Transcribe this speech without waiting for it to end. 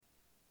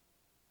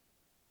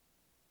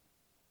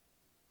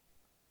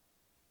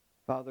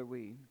Father,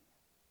 we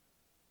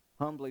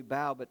humbly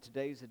bow, but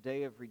today's a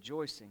day of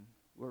rejoicing.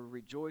 We're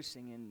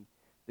rejoicing in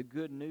the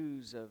good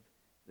news of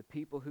the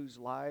people whose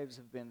lives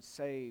have been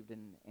saved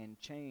and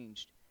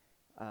changed.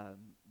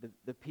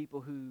 The people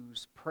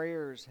whose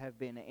prayers have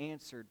been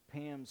answered.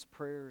 Pam's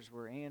prayers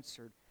were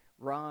answered.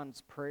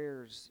 Ron's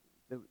prayers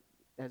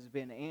has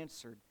been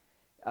answered.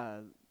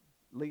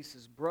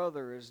 Lisa's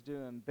brother is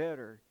doing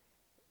better.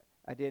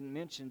 I didn't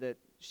mention that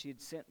she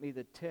had sent me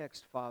the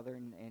text, Father,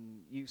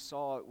 and you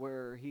saw it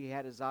where he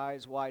had his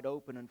eyes wide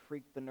open and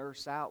freaked the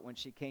nurse out when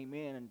she came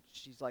in, and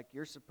she's like,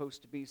 "You're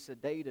supposed to be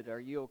sedated. Are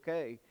you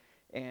okay?"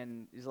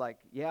 And he's like,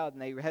 "Yeah," and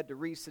they had to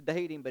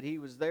re-sedate him, but he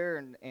was there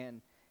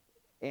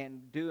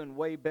and doing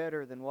way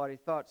better than what he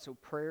thought. So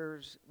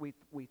prayers,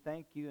 we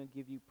thank you and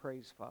give you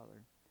praise,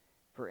 Father,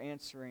 for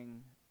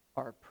answering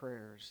our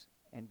prayers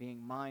and being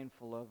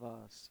mindful of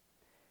us.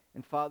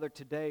 And Father,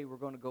 today we're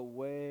going to go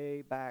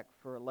way back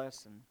for a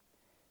lesson.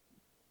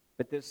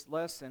 But this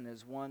lesson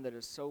is one that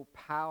is so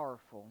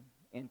powerful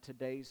in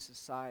today's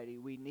society.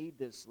 We need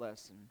this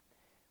lesson.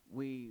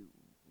 We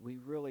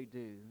really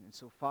do. And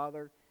so,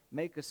 Father,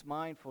 make us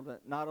mindful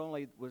that not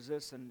only was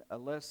this a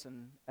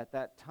lesson at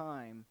that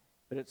time,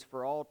 but it's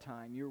for all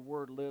time. Your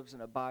word lives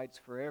and abides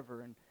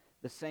forever. And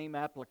the same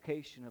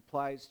application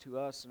applies to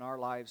us in our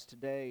lives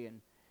today.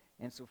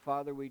 And so,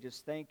 Father, we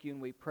just thank you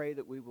and we pray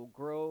that we will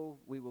grow,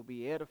 we will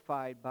be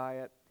edified by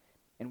it,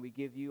 and we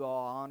give you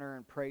all honor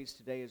and praise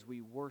today as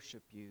we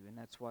worship you. And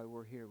that's why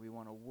we're here. We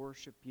want to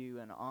worship you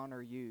and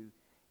honor you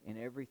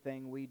in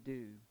everything we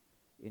do.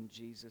 In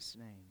Jesus'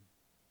 name,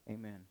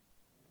 amen.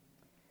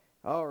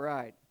 All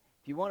right.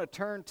 If you want to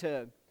turn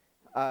to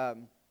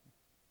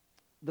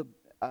the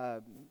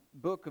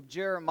book of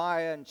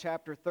Jeremiah in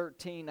chapter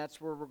 13, that's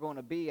where we're going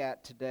to be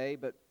at today.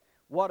 But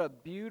what a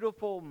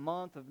beautiful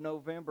month of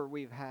November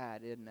we've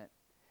had, isn't it?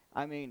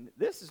 I mean,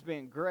 this has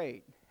been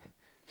great.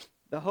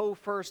 The whole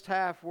first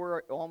half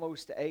we're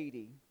almost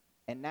 80,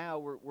 and now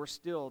we're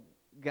still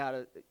got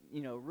a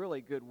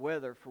really good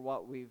weather for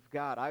what we've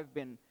got. I've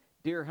been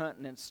deer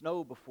hunting in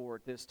snow before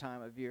at this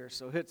time of year,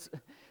 so it's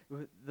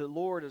the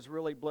Lord has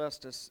really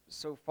blessed us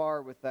so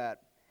far with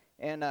that.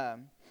 And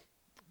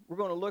we're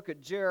going to look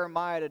at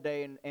Jeremiah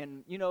today,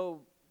 and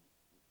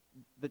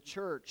the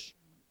church,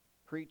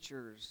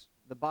 preachers,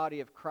 the body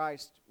of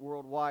Christ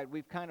worldwide,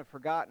 we've kind of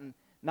forgotten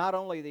not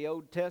only the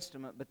Old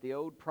Testament, but the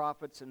old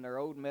prophets and their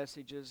old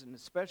messages, and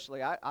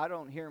especially, I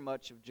don't hear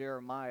much of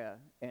Jeremiah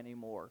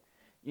anymore.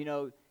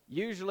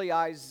 Usually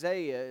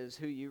Isaiah is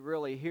who you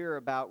really hear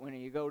about when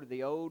you go to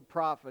the old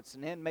prophets,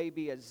 and then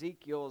maybe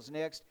Ezekiel's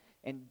next,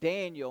 and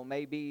Daniel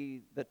may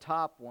be the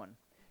top one.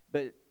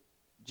 But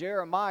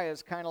Jeremiah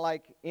is kind of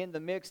like in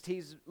the mix.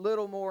 He's a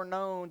little more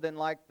known than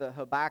like the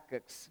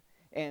Habakkuk's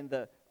and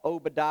the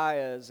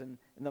Obadiahs and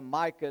the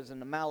Micahs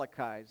and the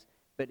Malachi's.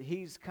 But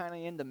he's kind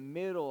of in the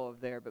middle of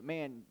there. But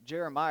man,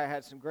 Jeremiah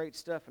had some great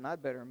stuff, and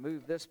I'd better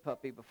move this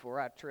puppy before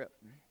I trip.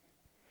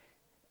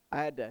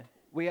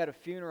 We had a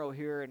funeral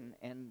here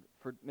and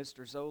for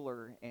Mr.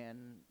 Zoller,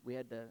 and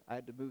I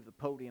had to move the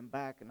podium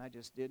back, and I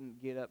just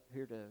didn't get up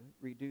here to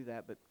redo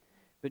that.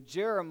 But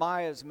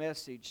Jeremiah's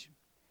message,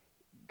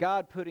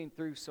 God put him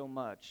through so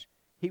much.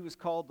 He was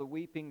called the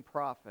weeping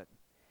prophet,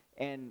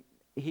 and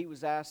he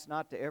was asked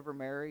not to ever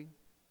marry.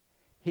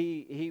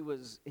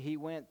 He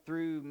went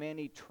through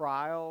many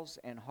trials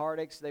and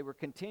heartaches. They were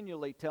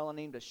continually telling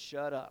him to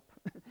shut up.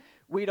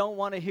 We don't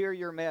want to hear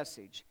your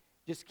message.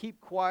 Just keep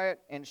quiet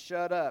and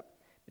shut up.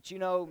 But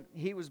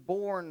he was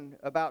born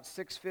about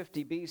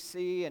 650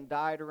 BC and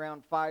died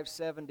around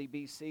 570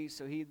 BC,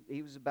 so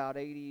he was about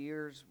 80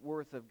 years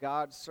worth of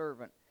God's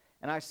servant.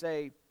 And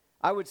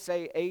I would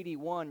say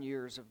 81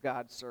 years of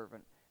God's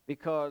servant,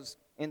 because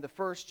in the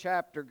first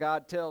chapter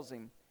God tells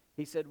him,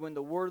 he said, when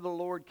the word of the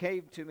Lord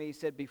came to me, he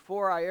said,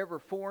 before I ever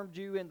formed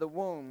you in the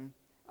womb,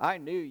 I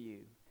knew you.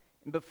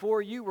 And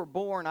before you were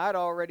born, I'd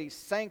already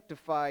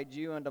sanctified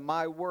you unto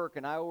my work,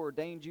 and I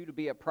ordained you to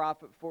be a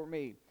prophet for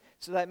me.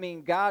 So that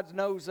means God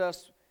knows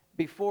us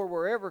before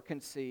we're ever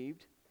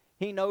conceived.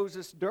 He knows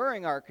us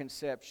during our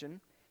conception.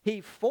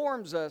 He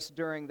forms us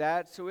during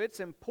that, so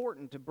it's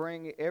important to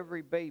bring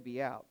every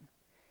baby out.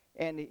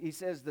 And he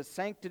says the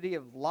sanctity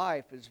of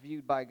life is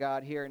viewed by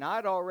God here. And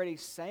I'd already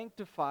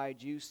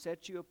sanctified you,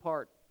 set you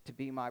apart to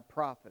be my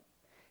prophet.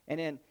 And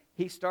then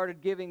he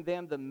started giving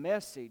them the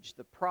message.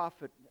 The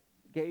prophet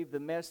gave the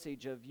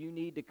message of you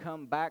need to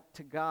come back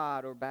to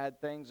God or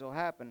bad things will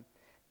happen.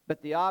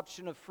 But the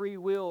option of free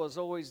will is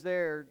always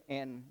there.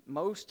 And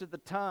most of the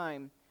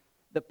time,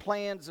 the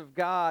plans of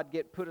God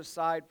get put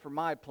aside for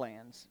my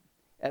plans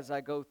as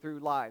I go through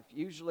life.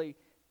 Usually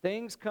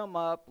things come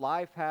up,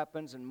 life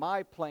happens, and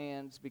my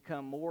plans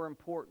become more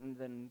important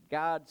than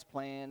God's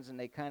plans, and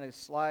they kind of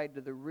slide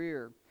to the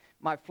rear.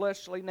 My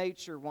fleshly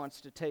nature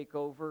wants to take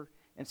over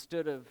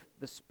instead of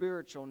the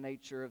spiritual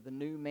nature of the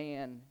new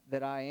man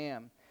that I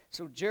am.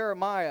 So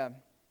Jeremiah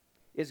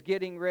is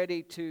getting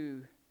ready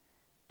to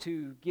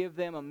give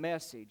them a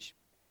message,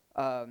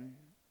 and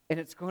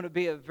it's going to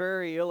be a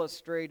very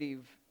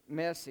illustrative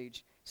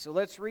message. So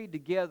let's read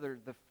together,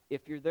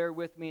 if you're there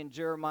with me in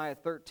Jeremiah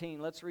 13,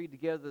 let's read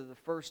together the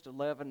first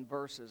 11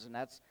 verses, and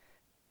that's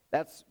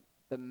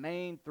the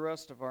main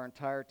thrust of our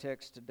entire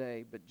text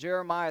today. But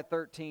Jeremiah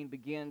 13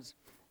 begins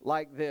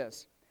like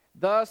this.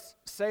 Thus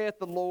saith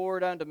the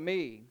Lord unto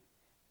me,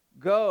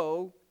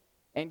 Go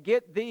and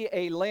get thee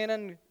a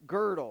linen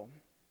girdle,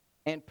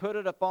 and put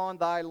it upon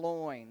thy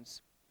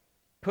loins.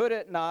 Put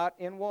it not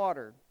in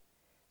water.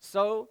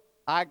 So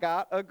I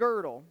got a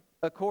girdle,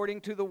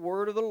 according to the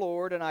word of the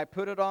Lord, and I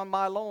put it on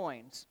my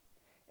loins.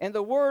 And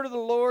the word of the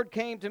Lord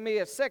came to me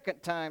a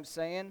second time,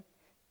 saying,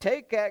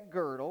 Take that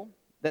girdle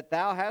that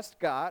thou hast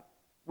got,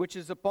 which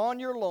is upon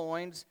your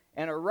loins,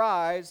 and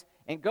arise,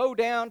 and go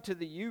down to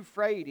the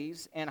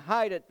Euphrates, and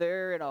hide it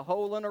there in a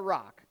hole in a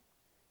rock.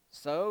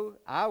 So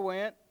I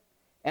went,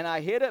 and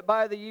I hid it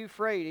by the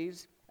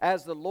Euphrates,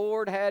 as the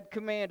Lord had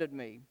commanded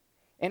me.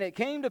 And it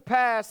came to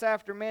pass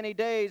after many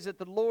days that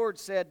the Lord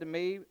said to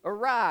me,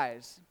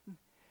 Arise,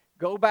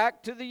 go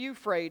back to the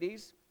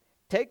Euphrates,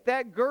 take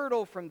that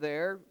girdle from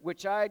there,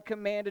 which I had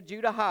commanded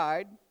you to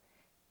hide.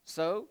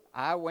 So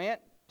I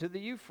went to the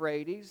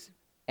Euphrates,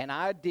 and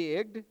I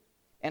digged,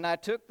 and I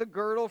took the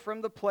girdle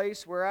from the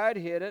place where I had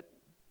hid it,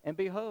 and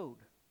behold,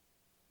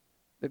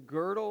 the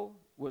girdle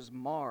was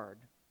marred,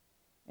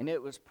 and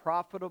it was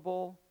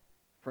profitable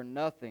for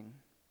nothing.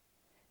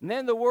 And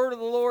then the word of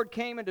the Lord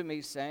came unto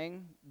me,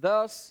 saying,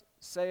 Thus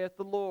saith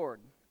the Lord,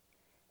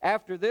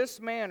 After this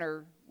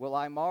manner will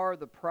I mar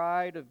the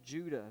pride of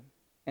Judah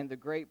and the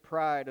great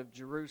pride of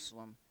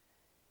Jerusalem.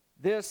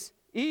 This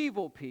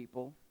evil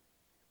people,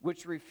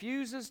 which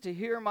refuses to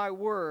hear my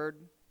word,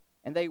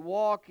 and they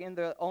walk in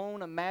their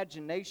own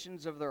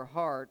imaginations of their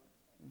heart,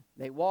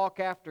 they walk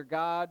after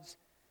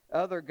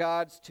other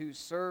gods to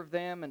serve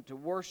them and to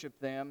worship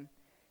them,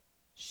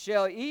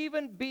 shall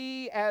even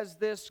be as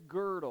this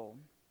girdle,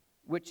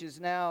 which is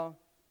now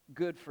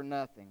good for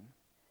nothing.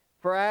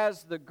 For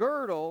as the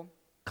girdle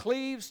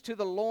cleaves to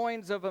the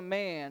loins of a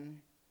man,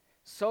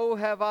 so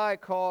have I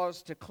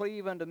caused to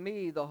cleave unto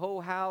me the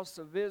whole house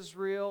of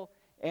Israel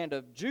and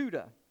of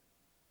Judah.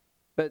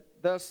 But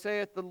thus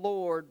saith the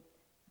Lord,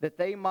 that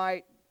they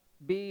might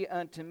be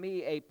unto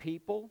me a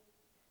people,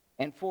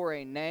 and for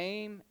a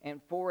name,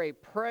 and for a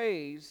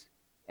praise,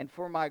 and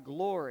for my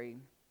glory,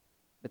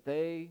 but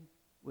they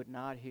would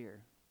not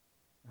hear.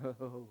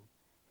 Oh,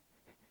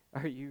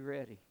 are you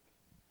ready?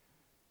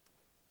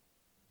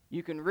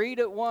 You can read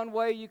it one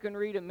way, you can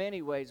read it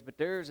many ways, but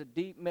there's a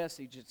deep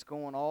message that's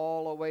going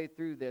all the way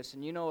through this.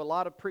 And you know, a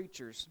lot of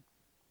preachers,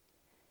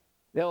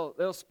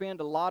 they'll spend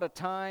a lot of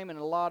time and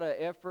a lot of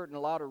effort and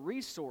a lot of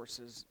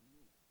resources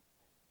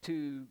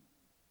to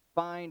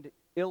find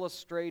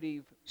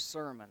illustrative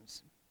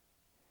sermons.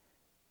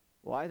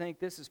 Well, I think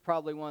this is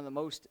probably one of the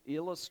most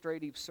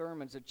illustrative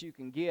sermons that you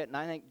can get, and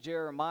I think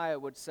Jeremiah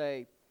would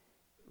say,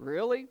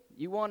 Really?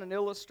 You want an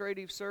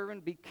illustrative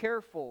sermon? Be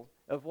careful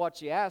of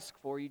what you ask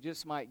for. You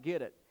just might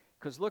get it.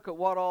 Because look at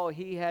what all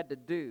he had to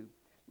do.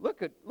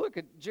 Look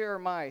at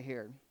Jeremiah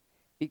here.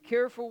 Be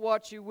careful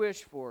what you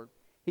wish for.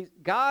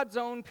 God's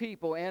own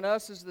people and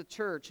us as the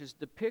church is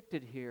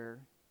depicted here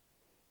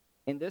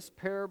in this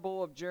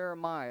parable of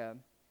Jeremiah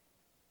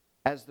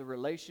as the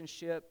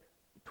relationship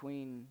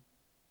between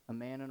a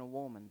man and a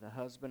woman, the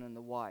husband and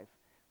the wife.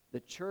 The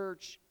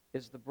church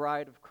is the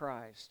bride of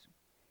Christ.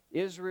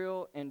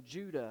 Israel and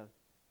Judah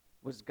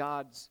was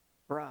God's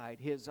bride,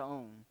 his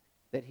own,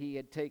 that he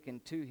had taken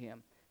to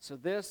him. So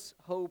this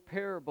whole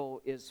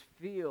parable is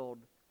filled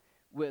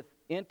with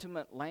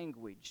intimate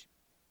language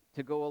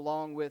to go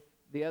along with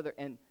the other.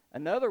 And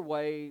another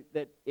way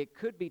that it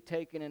could be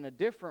taken in a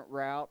different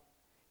route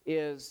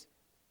is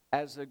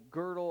as a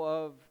girdle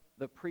of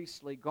the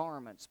priestly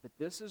garments. But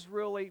this is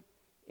really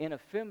in a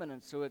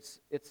feminine, so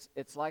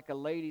it's like a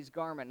lady's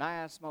garment. And I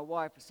asked my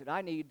wife, I said,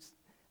 I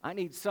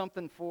need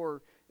something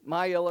for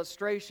my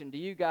illustration. Do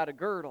you got a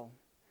girdle?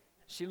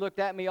 She looked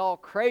at me all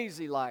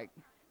crazy like.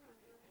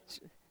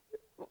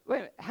 Wait a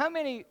minute, how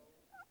many,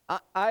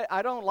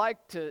 I don't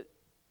like to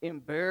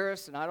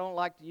embarrass and I don't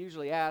like to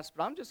usually ask,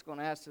 but I'm just going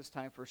to ask this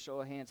time for a show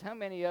of hands. How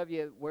many of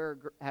you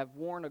have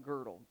worn a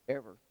girdle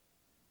ever?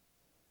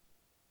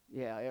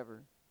 Yeah,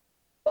 ever.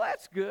 Well,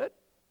 that's good.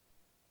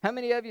 How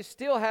many of you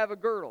still have a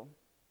girdle?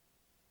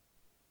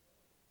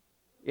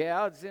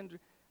 Yeah,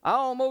 I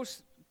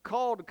almost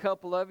called a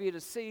couple of you to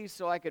see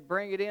so I could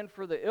bring it in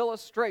for the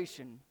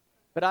illustration,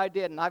 but I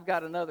didn't. I've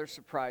got another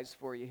surprise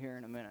for you here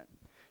in a minute.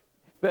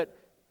 But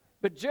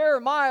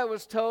Jeremiah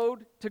was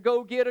told to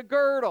go get a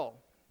girdle.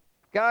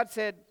 God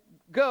said,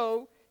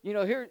 go. You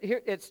know, here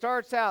it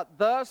starts out,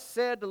 thus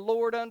said the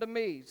Lord unto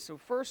me. So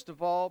first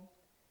of all,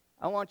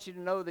 I want you to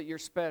know that you're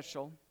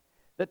special.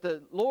 That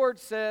the Lord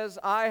says,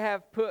 I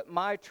have put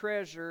my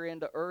treasure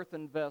into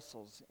earthen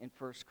vessels in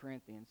 1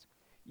 Corinthians.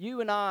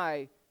 You and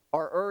I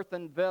are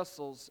earthen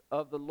vessels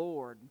of the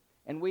Lord,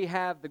 and we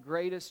have the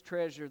greatest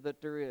treasure that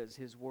there is,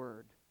 His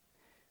Word.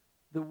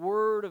 The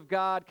Word of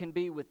God can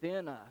be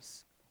within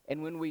us,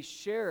 and when we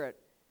share it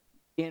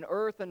in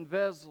earthen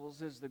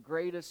vessels is the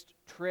greatest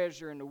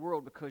treasure in the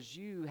world, because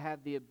you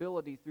have the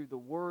ability through the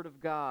Word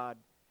of God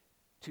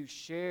to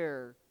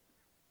share,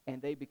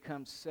 and they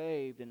become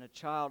saved, and a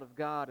child of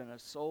God, and a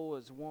soul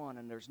is won,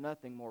 and there's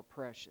nothing more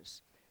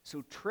precious.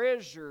 So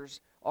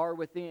treasures are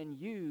within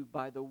you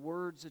by the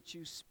words that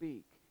you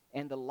speak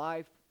and the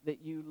life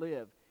that you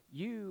live.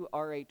 You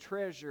are a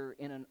treasure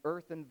in an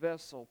earthen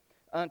vessel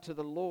unto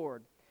the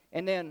Lord.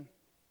 And then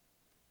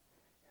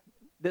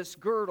this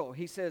girdle,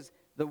 he says,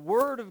 the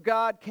word of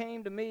God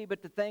came to me,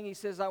 but the thing he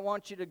says, I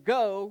want you to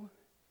go,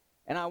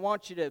 and I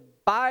want you to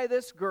buy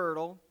this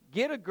girdle,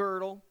 get a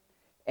girdle,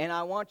 and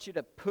I want you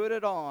to put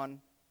it on,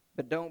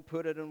 but don't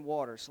put it in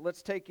water. So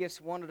let's take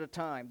this one at a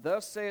time.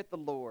 Thus saith the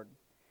Lord,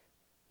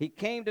 he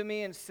came to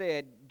me and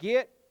said,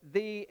 get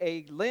thee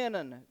a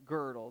linen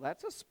girdle.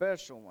 That's a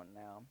special one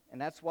now,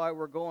 and that's why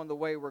we're going the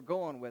way we're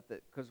going with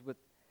it, because with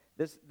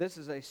this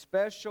is a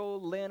special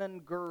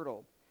linen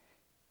girdle.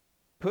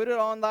 Put it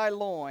on thy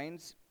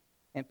loins,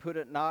 and put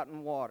it not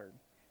in water.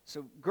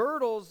 So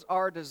girdles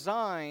are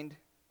designed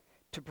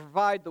to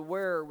provide the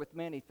wearer with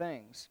many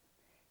things.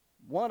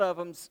 One of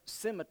them's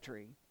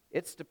symmetry.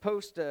 It's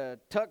supposed to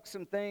tuck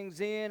some things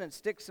in and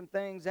stick some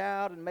things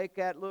out and make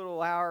that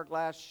little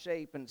hourglass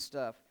shape and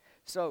stuff.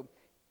 So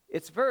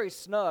it's very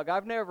snug.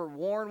 I've never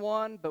worn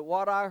one, but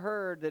what I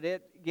heard that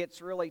it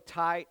gets really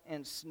tight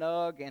and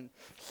snug and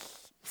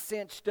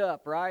cinched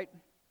up, right?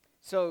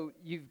 So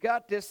you've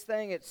got this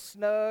thing, it's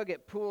snug,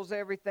 it pulls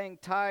everything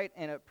tight,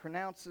 and it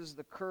pronounces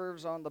the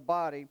curves on the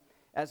body.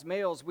 As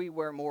males, we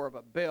wear more of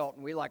a belt,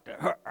 and we like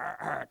to,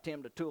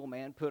 Tim the tool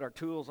man, put our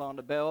tools on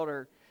the belt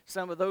or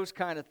some of those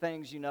kind of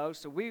things, you know.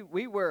 So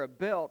we wear a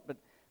belt, but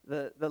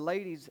the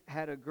ladies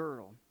had a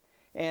girdle.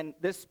 And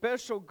this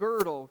special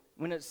girdle,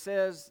 when it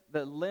says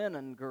the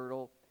linen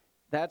girdle,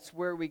 that's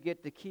where we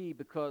get the key,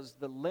 because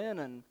the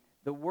linen,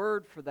 the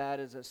word for that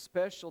is a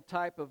special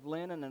type of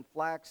linen and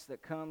flax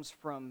that comes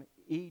from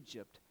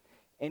Egypt.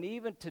 And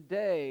even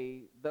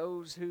today,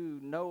 those who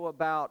know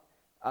about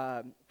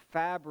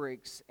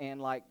fabrics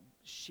and like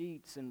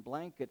sheets and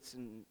blankets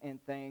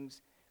and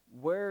things,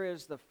 where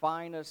is the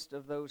finest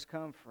of those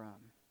come from?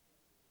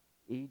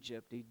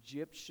 Egypt.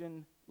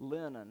 Egyptian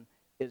linen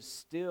is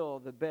still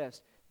the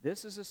best.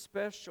 This is a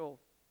special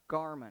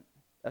garment,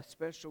 a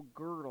special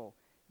girdle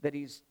that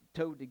he's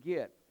told to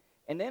get.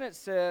 And then it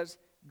says,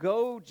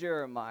 go,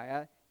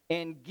 Jeremiah,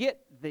 and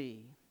get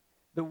thee.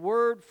 The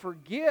word for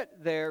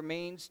get there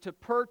means to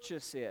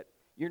purchase it.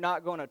 You're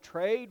not going to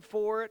trade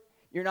for it.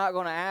 You're not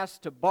going to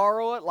ask to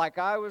borrow it like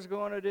I was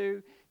going to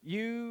do.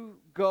 You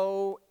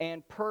go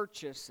and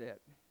purchase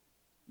it.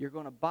 You're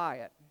going to buy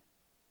it,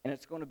 and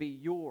it's going to be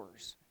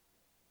yours.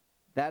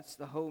 That's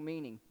the whole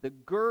meaning. The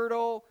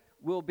girdle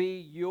will be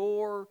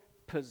your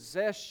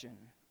possession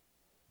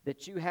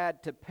that you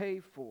had to pay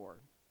for.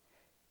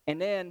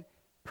 And then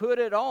put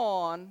it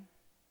on,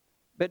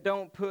 but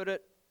don't put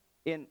it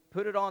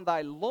on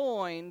thy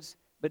loins,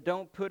 but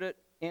don't put it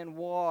in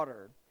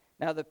water.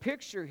 Now the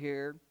picture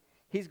here,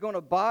 he's going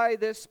to buy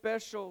this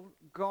special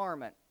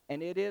garment,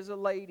 and it is a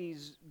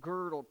lady's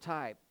girdle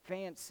type,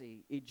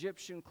 fancy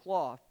Egyptian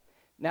cloth.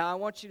 Now I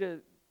want you to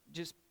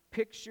just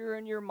picture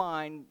in your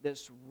mind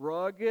this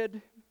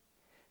rugged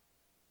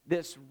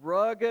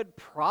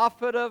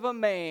prophet of a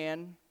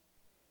man,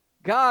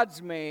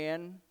 God's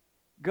man,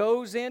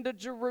 goes into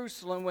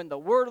Jerusalem when the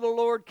word of the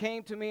Lord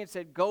came to me and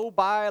said, go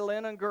buy a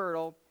linen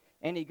girdle.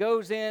 And he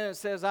goes in and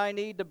says, I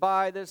need to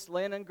buy this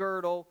linen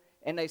girdle.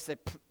 And they said,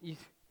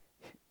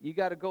 you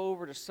got to go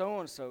over to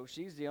so-and-so.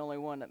 She's the only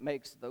one that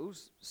makes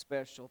those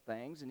special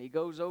things. And he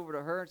goes over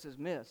to her and says,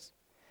 Miss,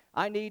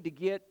 I need to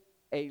get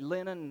a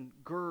linen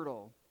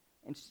girdle.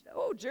 And she said,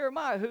 oh,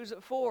 Jeremiah, who's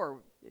it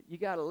for? You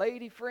got a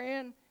lady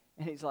friend?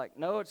 And he's like,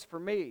 no, it's for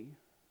me.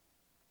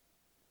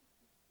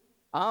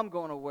 I'm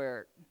going to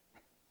wear it.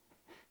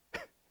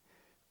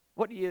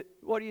 What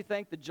do you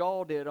think the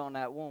jaw did on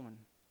that woman?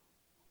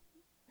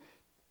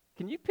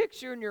 Can you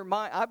picture in your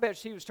mind? I bet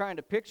she was trying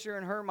to picture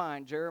in her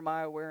mind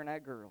Jeremiah wearing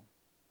that girdle.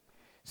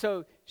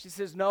 So she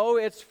says, no,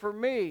 it's for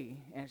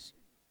me. And she,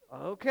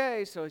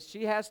 okay, so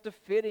she has to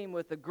fit him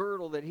with the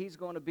girdle that he's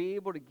going to be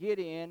able to get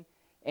in.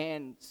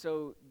 And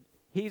so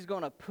he's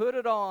going to put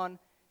it on.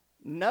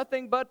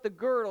 Nothing but the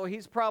girdle.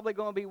 He's probably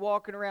going to be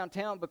walking around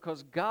town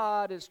because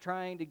God is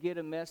trying to get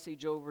a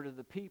message over to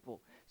the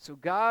people. So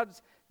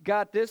God's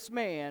got this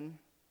man.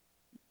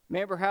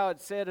 Remember how it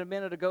said a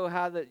minute ago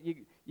how that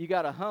you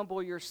got to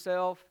humble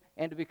yourself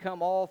and to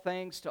become all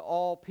things to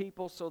all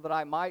people so that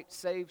I might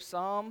save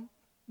some?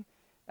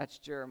 That's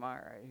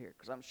Jeremiah right here,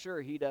 because I'm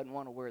sure he doesn't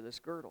want to wear this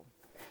girdle.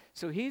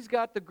 So he's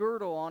got the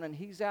girdle on and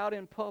he's out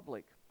in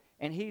public.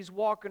 And he's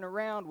walking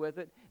around with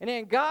it. And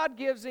then God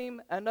gives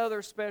him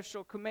another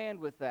special command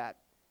with that.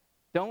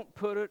 Don't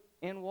put it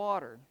in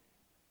water.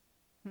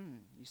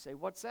 You say,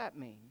 what's that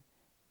mean?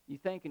 You're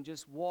thinking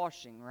just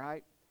washing,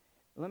 right?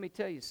 Well, let me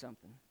tell you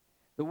something.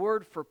 The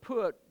word for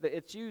put,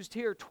 it's used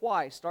here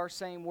twice, our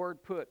same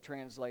word put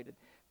translated.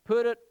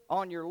 Put it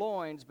on your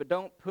loins, but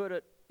don't put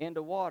it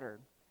into water.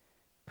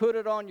 Put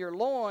it on your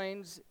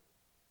loins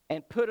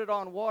and put it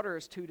on water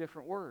is two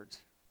different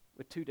words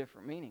with two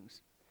different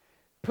meanings.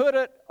 Put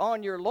it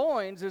on your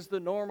loins is the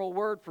normal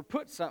word for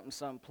put something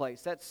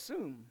someplace. That's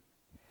sum.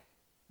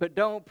 but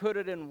don't put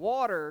it in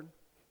water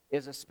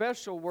is a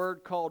special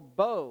word called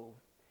bow.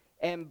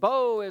 And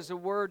bow is a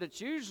word that's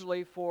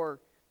usually for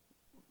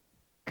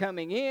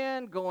coming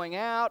in, going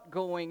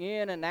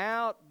in and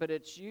out, but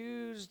it's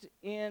used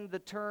in the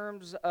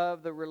terms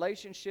of the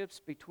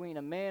relationships between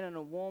a man and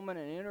a woman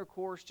and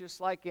intercourse, just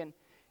like in,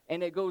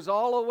 and it goes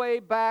all the way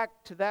back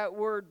to that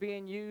word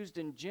being used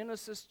in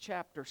Genesis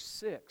chapter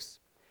 6,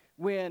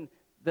 when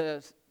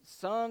the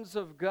sons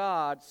of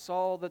God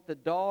saw that the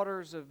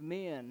daughters of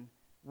men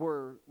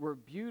were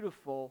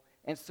beautiful,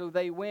 and so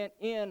they went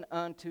in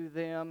unto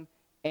them,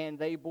 and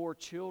they bore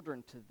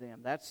children to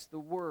them. That's the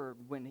word,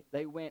 when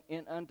they went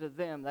in unto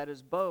them, that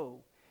is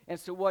bow. And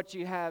so what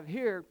you have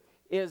here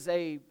is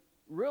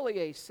really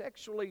a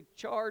sexually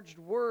charged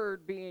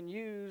word being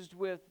used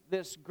with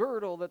this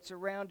girdle that's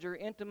around your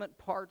intimate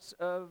parts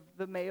of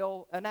the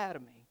male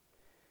anatomy.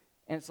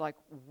 And it's like,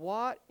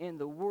 what in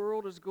the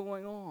world is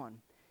going on?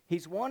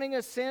 He's wanting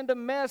to send a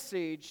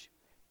message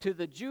to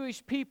the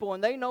Jewish people,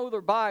 and they know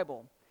their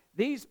Bible.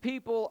 These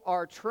people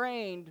are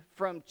trained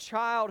from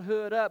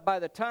childhood up. By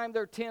the time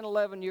they're 10,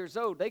 11 years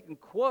old, they can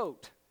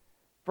quote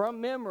from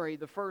memory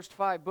the first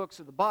 5 books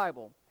of the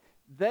Bible.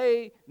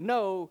 They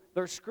know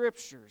their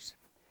scriptures.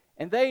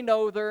 And they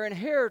know their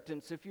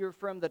inheritance if you're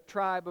from the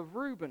tribe of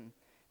Reuben.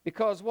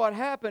 Because what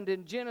happened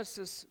in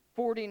Genesis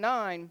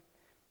 49,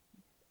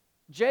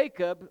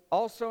 Jacob,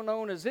 also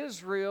known as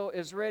Israel,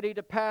 is ready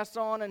to pass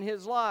on in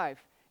his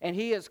life. And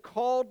he has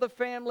called the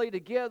family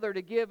together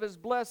to give his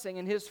blessing.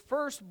 And his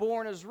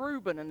firstborn is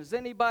Reuben. And does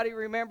anybody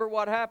remember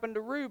what happened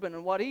to Reuben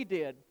and what he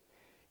did?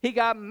 He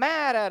got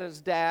mad at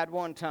his dad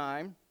one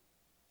time.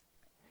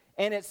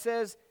 And it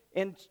says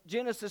in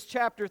Genesis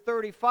chapter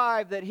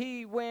 35 that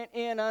he went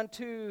in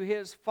unto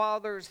his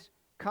father's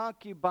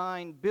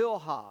concubine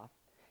Bilhah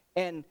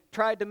and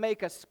tried to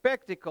make a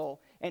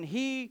spectacle. And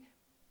he,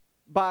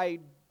 by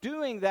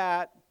doing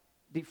that,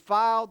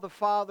 defiled the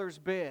father's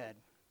bed.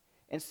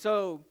 And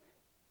so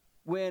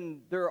when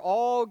they're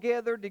all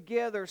gathered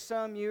together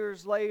some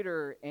years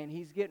later and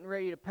he's getting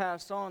ready to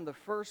pass on, the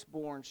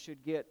firstborn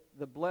should get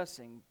the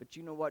blessing. But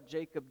you know what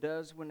Jacob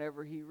does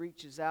whenever he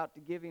reaches out to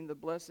give him the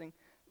blessing?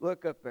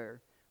 Look up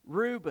there.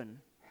 Reuben,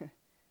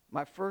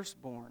 my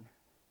firstborn,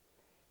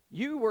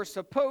 you were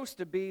supposed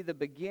to be the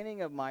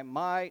beginning of my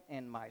might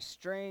and my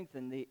strength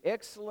and the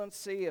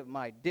excellency of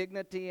my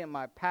dignity and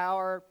my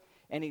power.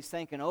 And he's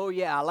thinking, oh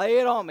yeah, lay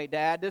it on me,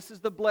 Dad. This is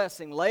the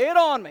blessing. Lay it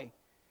on me.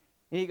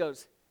 And he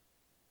goes,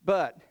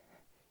 but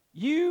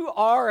you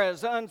are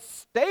as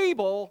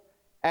unstable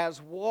as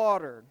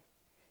water.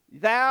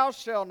 Thou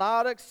shalt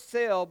not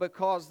excel,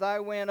 because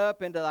thou went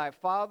up into thy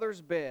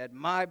father's bed,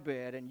 my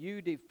bed, and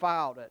you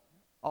defiled it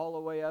all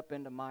the way up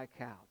into my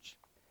couch.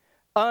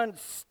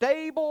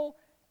 Unstable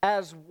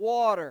as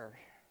water.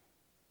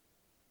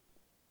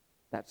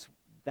 That's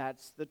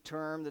the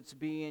term that's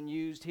being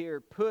used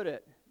here. Put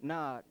it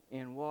not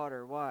in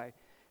water. Why?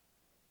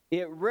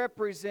 It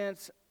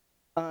represents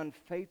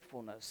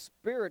unfaithfulness,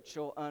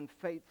 spiritual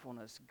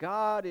unfaithfulness.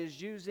 God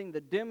is using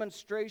the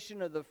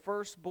demonstration of the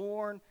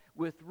firstborn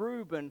with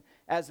Reuben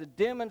as a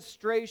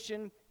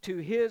demonstration to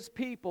his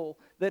people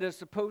that is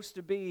supposed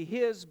to be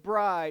his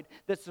bride,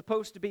 that's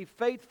supposed to be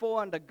faithful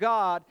unto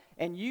God,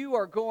 and you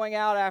are going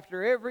out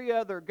after every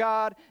other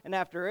god and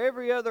after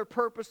every other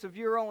purpose of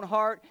your own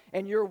heart,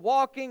 and you're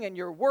walking and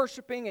you're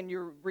worshiping and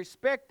you're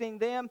respecting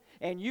them,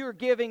 and you're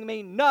giving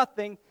me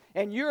nothing,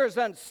 and you're as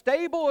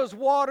unstable as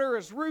water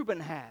as Reuben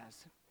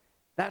has.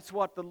 That's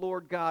what the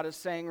Lord God is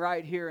saying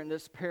right here in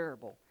this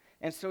parable.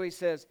 And so he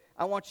says,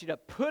 I want you to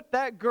put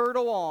that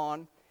girdle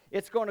on.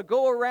 It's going to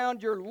go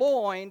around your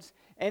loins,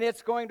 and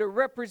it's going to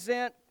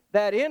represent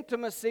that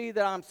intimacy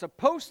that I'm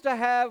supposed to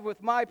have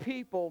with my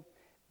people.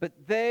 But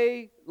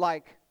they,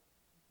 like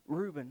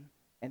Reuben,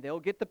 and they'll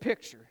get the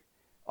picture,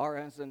 are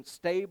as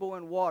unstable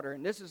in water.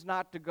 And this is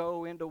not to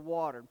go into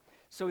water.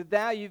 So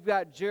now you've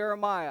got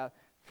Jeremiah.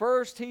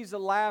 First, he's a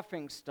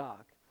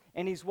laughingstock,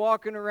 and he's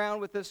walking around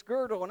with this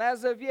girdle. And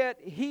as of yet,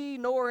 he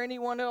nor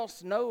anyone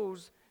else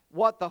knows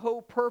what the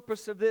whole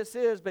purpose of this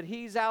is, but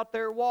he's out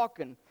there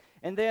walking.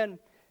 And then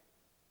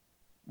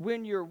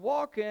when you're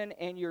walking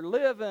and you're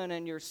living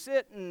and you're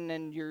sitting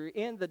and you're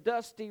in the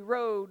dusty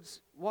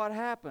roads, what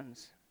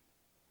happens?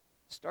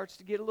 It starts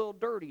to get a little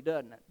dirty,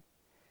 doesn't it?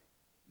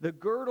 The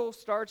girdle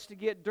starts to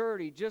get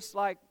dirty, just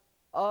like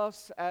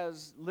us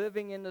as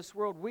living in this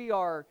world. We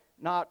are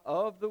not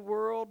of the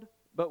world,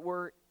 but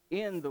we're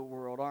in the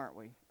world, aren't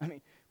we? I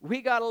mean,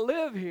 we got to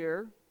live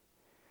here.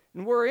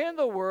 And we're in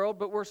the world,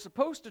 but we're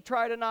supposed to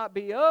try to not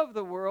be of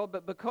the world,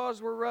 but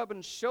because we're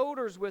rubbing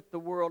shoulders with the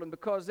world, and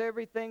because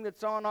everything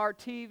that's on our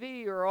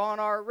TV or on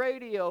our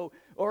radio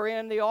or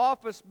in the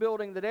office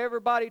building that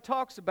everybody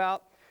talks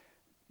about,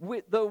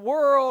 the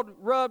world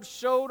rubs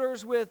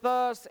shoulders with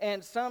us,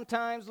 and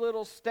sometimes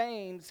little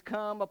stains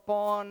come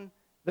upon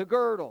the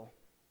girdle.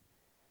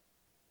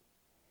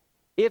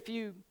 If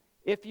you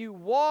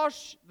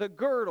wash the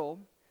girdle,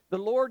 the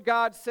Lord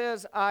God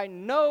says, I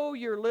know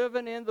you're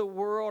living in the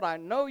world. I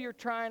know you're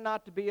trying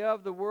not to be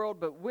of the world.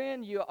 But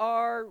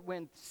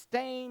when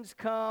stains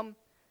come,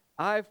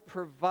 I've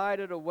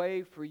provided a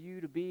way for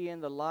you to be in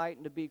the light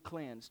and to be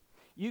cleansed.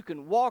 You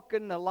can walk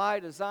in the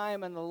light as I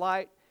am in the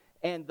light,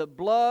 and the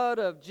blood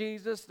of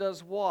Jesus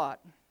does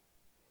what?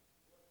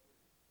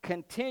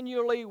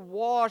 Continually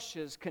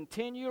washes,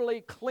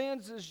 continually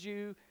cleanses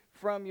you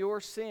from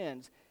your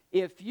sins.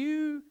 If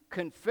you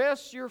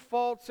confess your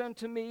faults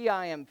unto me,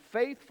 I am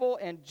faithful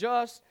and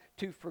just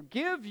to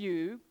forgive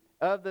you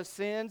of the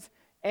sins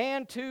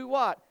and to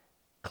what?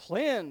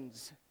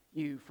 Cleanse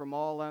you from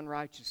all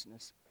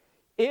unrighteousness.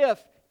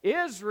 If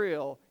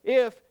Israel,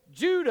 if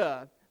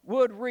Judah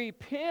would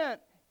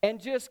repent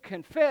and just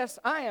confess,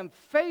 I am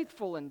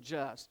faithful and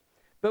just.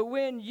 But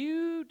when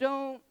you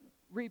don't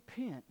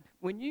repent,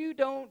 when you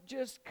don't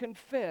just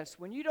confess,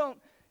 when you don't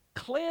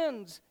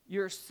cleanse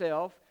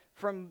yourself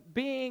from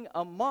being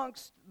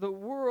amongst the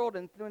world,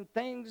 and when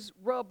things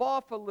rub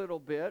off a little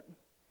bit,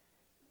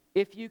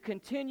 if you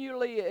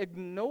continually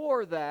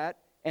ignore that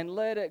and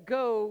let it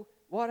go,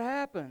 what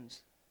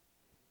happens?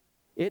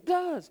 It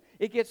does.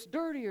 It gets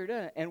dirtier,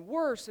 doesn't it? And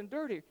worse and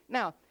dirtier.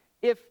 Now,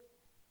 if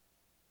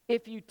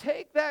you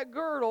take that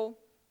girdle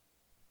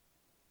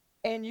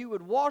and you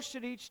would wash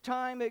it each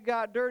time it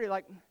got dirty,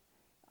 like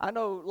I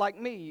know, like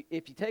me,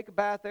 if you take a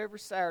bath every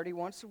Saturday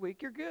once a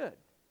week, you're good.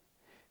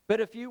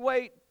 But if you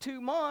wait 2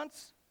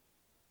 months,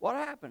 what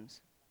happens?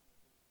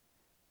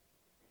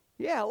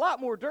 Yeah, a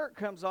lot more dirt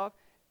comes off.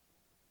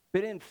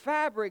 But in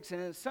fabrics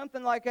and in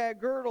something like that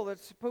girdle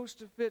that's supposed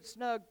to fit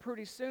snug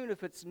pretty soon,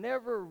 if it's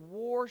never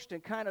washed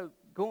and kind of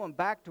going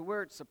back to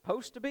where it's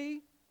supposed to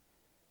be,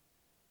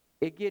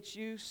 it gets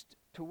used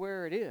to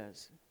where it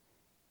is.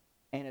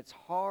 And it's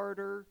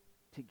harder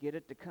to get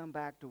it to come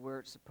back to where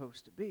it's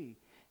supposed to be.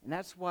 And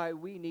that's why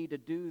we need to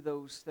do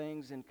those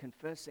things and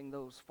confessing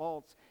those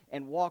faults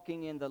and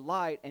walking in the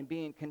light and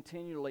being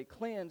continually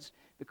cleansed.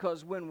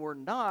 Because when we're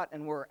not,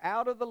 and we're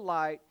out of the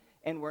light,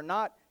 and we're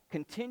not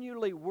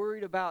continually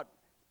worried about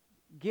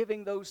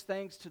giving those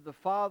things to the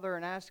Father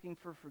and asking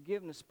for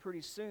forgiveness,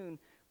 pretty soon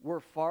we're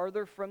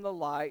farther from the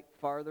light,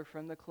 farther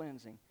from the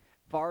cleansing.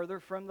 Farther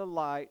from the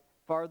light,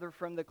 farther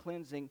from the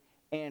cleansing,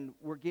 and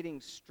we're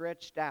getting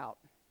stretched out.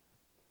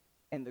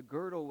 And the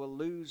girdle will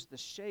lose the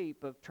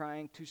shape of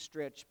trying to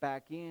stretch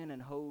back in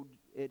and hold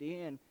it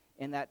in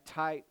that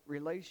tight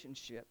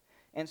relationship.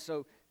 And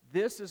so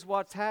this is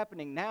what's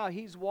happening now.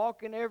 He's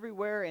walking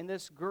everywhere, and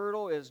this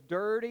girdle is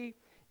dirty.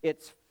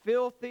 It's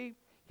filthy.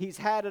 He's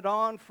had it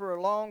on for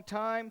a long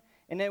time.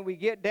 And then we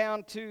get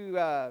down to,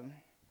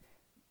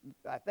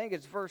 I think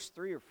it's verse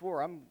 3 or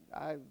 4.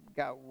 I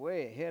got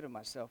way ahead of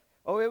myself.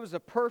 Oh, it was a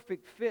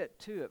perfect fit,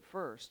 too, at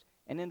first.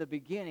 And in the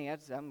beginning,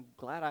 I'm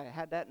glad I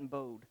had that in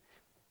bold.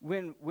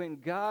 When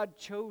God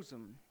chose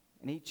them,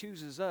 and He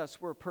chooses us,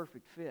 we're a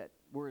perfect fit.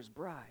 We're His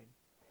bride.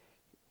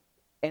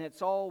 And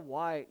it's all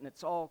white, and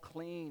it's all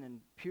clean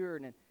and pure,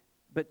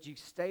 but you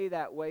stay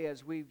that way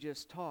as we've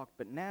just talked.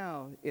 But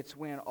now it's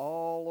went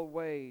all the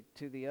way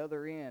to the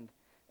other end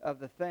of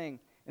the thing.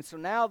 And so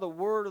now the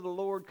word of the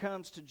Lord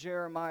comes to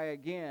Jeremiah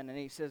again, and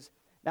he says,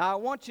 now I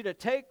want you to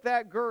take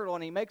that girdle,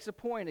 and he makes a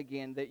point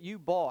again that you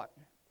bought,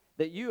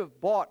 that you have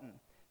bought.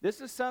 This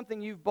is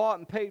something you've bought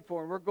and paid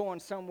for, and we're going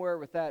somewhere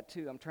with that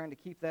too. I'm trying to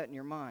keep that in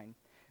your mind.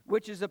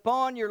 Which is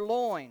upon your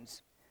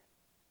loins.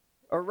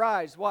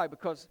 Arise. Why?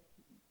 Because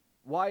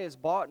why is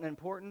bought and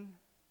important?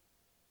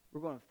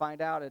 We're going to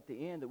find out at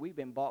the end that we've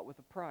been bought with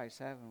a price,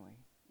 haven't we?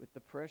 With the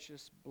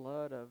precious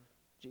blood of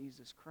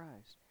Jesus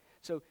Christ.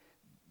 So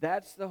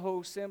that's the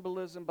whole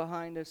symbolism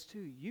behind this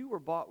too. You were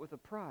bought with a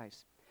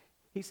price.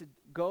 He said,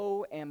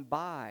 go and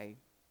buy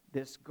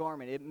this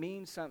garment. It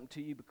means something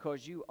to you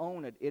because you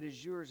own it. It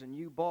is yours and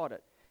you bought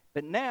it.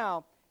 But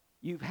now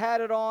you've had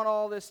it on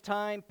all this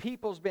time.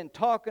 People's been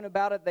talking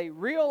about it. They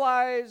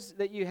realize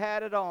that you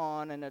had it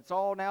on and it's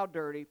all now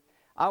dirty.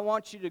 I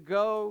want you to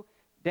go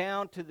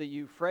down to the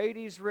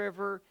Euphrates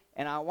River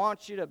and I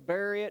want you to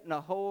bury it in a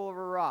hole of a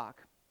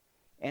rock.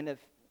 And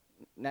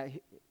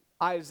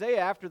Isaiah,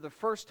 after the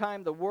first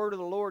time the word of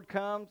the Lord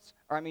comes,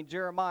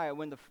 Jeremiah,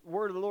 when the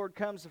word of the Lord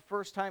comes the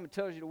first time, it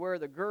tells you to wear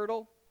the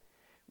girdle.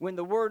 When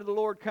the word of the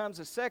Lord comes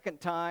a second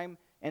time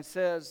and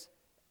says,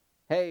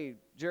 hey,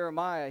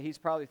 Jeremiah, he's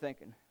probably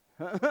thinking,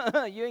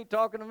 you ain't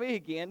talking to me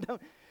again.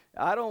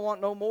 I don't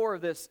want no more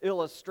of this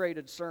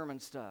illustrated sermon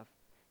stuff.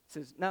 He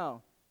says,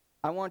 no,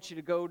 I want you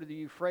to go to the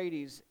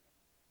Euphrates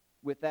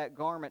with that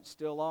garment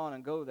still on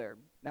and go there.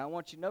 Now, I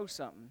want you to know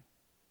something.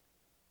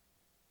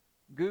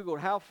 Google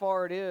how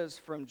far it is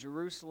from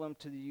Jerusalem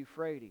to the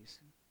Euphrates.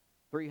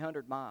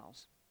 300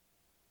 miles.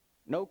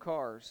 No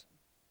cars.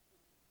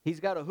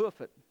 He's got to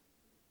hoof it.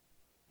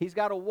 He's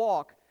got to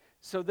walk.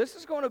 So this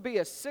is going to be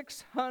a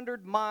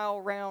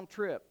 600-mile round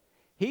trip.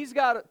 He's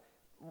got to,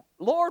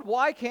 Lord,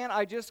 why can't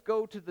I just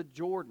go to the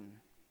Jordan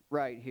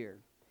right here?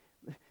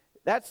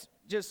 That's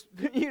just,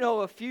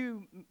 a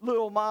few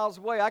little miles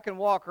away. I can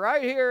walk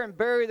right here and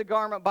bury the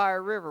garment by a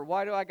river.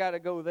 Why do I got to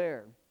go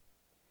there?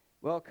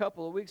 Well, a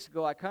couple of weeks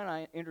ago, I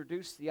kind of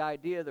introduced the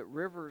idea that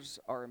rivers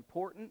are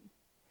important.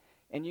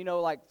 And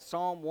like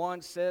Psalm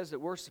 1 says that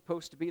we're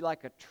supposed to be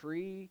like a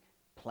tree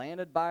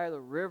planted by the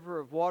river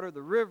of water.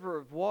 The river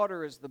of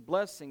water is the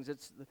blessings.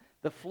 It's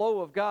the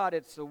flow of God.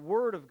 It's the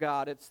Word of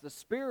God. It's the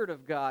Spirit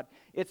of God.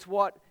 It's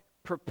what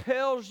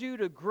propels you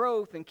to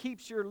growth and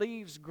keeps your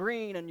leaves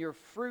green and your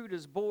fruit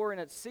is bore in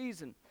its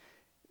season.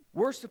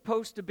 We're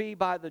supposed to be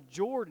by the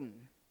Jordan.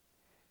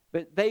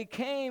 But they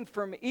came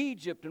from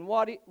Egypt. And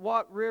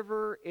what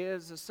river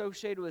is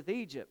associated with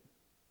Egypt?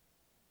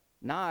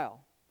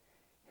 Nile.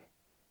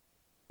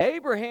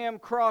 Abraham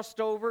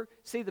crossed over.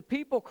 See, the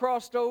people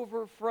crossed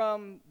over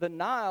from the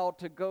Nile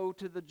to go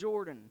to the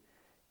Jordan.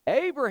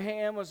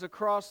 Abraham was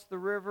across the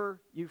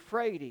river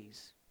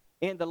Euphrates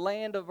in the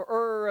land of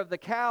Ur of the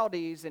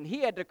Chaldees, and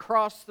he had to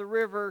cross the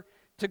river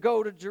to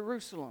go to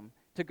Jerusalem,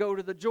 to go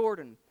to the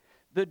Jordan.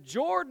 The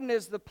Jordan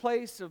is the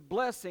place of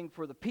blessing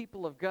for the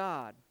people of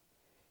God.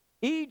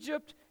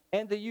 Egypt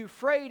and the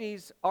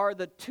Euphrates are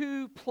the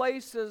two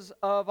places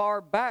of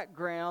our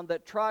background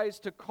that tries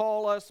to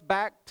call us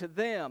back to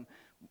them.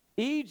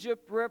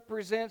 Egypt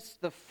represents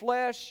the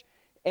flesh,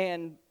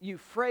 and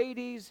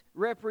Euphrates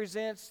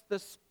represents the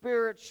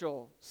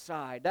spiritual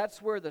side.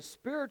 That's where the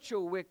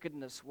spiritual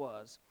wickedness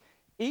was.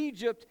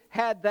 Egypt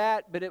had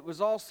that, but it was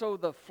also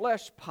the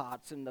flesh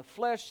pots and the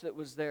flesh that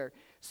was there.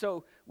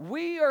 So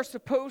we are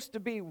supposed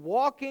to be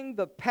walking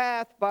the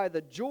path by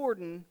the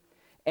Jordan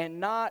and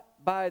not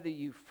by the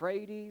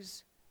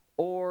Euphrates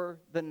or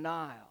the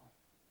Nile.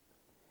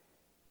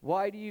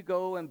 Why do you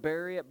go and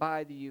bury it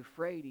by the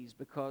Euphrates?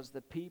 Because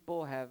the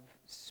people have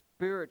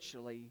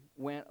spiritually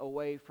went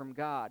away from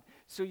God.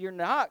 So you're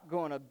not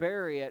going to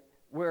bury it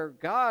where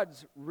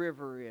God's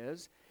river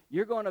is.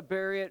 You're going to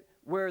bury it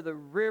where the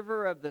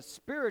river of the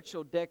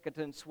spiritual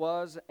decadence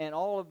was and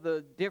all of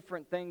the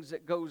different things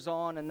that goes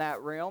on in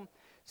that realm.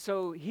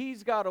 So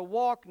he's got to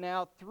walk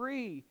now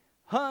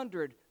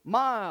 300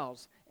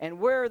 miles and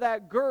wear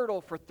that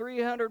girdle for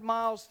 300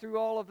 miles through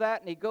all of that.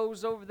 And he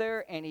goes over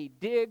there and he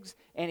digs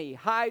and he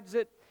hides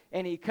it.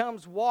 And he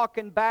comes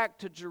walking back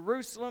to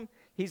Jerusalem.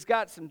 He's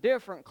got some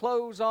different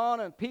clothes on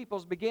and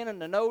people's beginning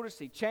to notice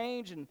he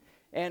changed.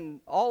 And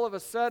all of a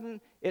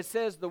sudden, it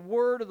says, the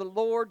word of the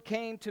Lord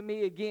came to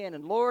me again.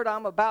 And Lord,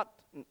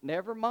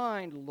 never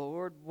mind,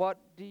 Lord, what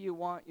do you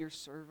want your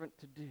servant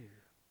to do?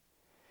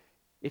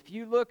 If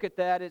you look at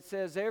that, it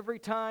says, every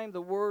time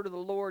the word of the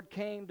Lord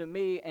came to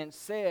me and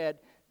said,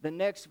 the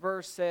next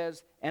verse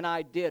says, and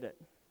I did it.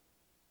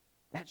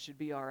 That should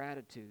be our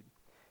attitude.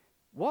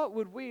 What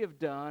would we have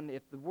done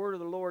if the word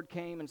of the Lord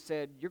came and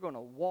said, you're going to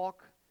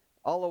walk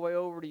all the way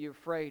over to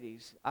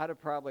Euphrates? I'd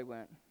have probably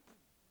went,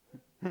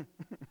 okay.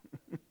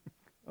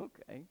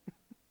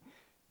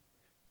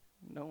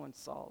 No one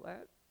saw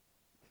that.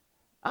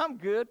 I'm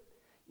good.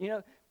 You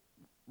know,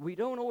 we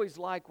don't always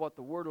like what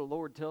the word of the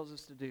Lord tells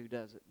us to do,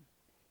 does it?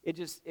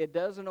 It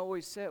doesn't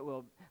always sit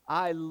well.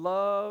 I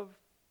love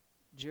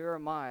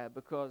Jeremiah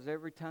because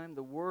every time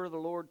the word of the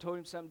Lord told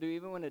him something to do,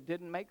 even when it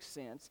didn't make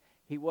sense,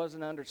 he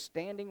wasn't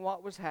understanding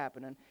what was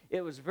happening.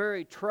 It was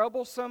very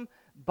troublesome,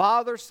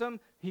 bothersome,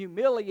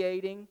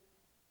 humiliating.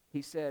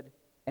 He said,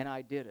 and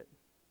I did it.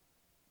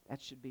 That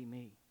should be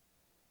me.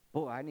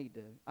 Boy, I need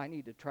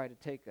to try to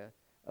take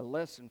a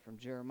lesson from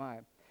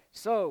Jeremiah.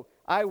 So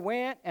I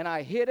went and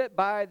I hid it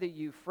by the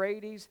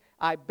Euphrates.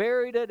 I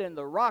buried it in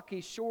the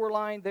rocky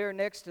shoreline there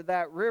next to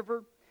that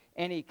river.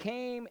 And he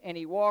came and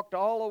he walked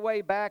all the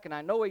way back. And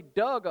I know he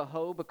dug a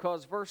hole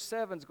because verse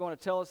 7 is going to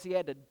tell us he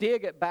had to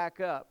dig it back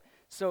up.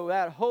 So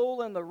that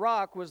hole in the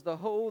rock was the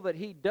hole that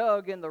he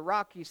dug in the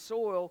rocky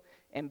soil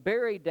and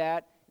buried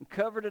that and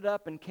covered it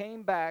up and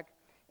came back.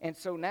 And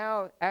so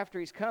now after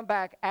he's come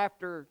back,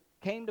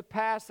 came to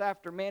pass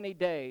after many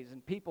days,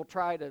 and people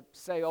try to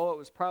say, it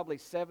was probably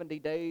 70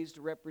 days to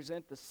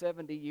represent the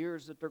 70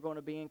 years that they're going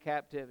to be in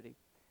captivity.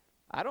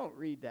 I don't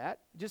read that.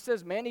 It just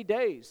says many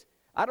days.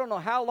 I don't know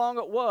how long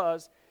it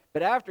was,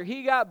 but after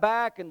he got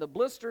back and the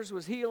blisters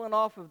was healing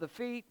off of the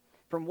feet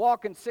from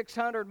walking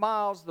 600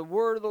 miles, the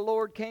word of the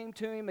Lord came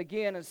to him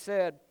again and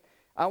said,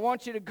 I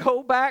want you to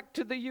go back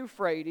to the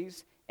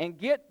Euphrates and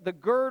get the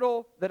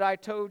girdle that I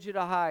told you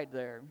to hide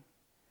there.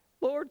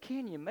 Lord,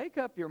 can you make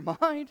up your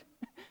mind?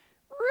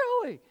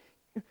 Really?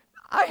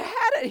 I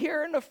had it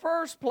here in the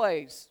first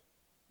place.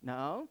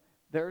 No,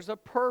 there's a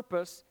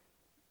purpose.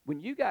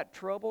 When you got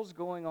troubles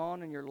going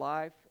on in your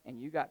life and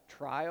you got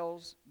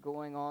trials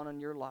going on in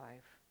your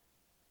life,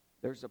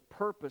 there's a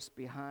purpose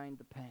behind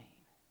the pain.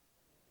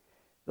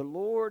 The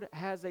Lord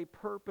has a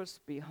purpose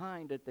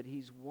behind it that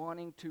He's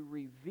wanting to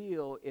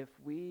reveal if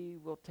we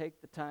will take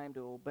the time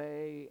to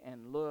obey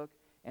and look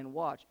and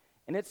watch.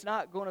 And it's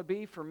not going to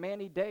be for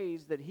many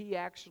days that he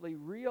actually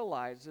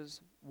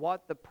realizes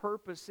what the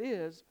purpose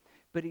is,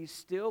 but he's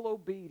still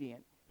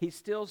obedient. He's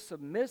still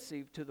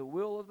submissive to the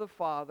will of the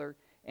Father,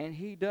 and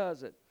he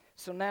does it.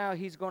 So now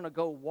he's going to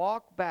go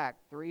walk back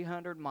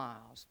 300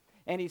 miles.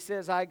 And he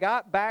says, I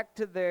got back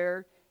to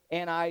there,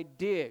 and I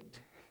digged.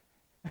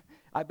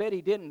 I bet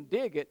he didn't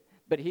dig it,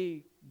 but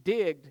he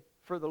digged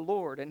for the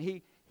Lord. And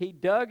he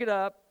dug it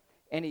up,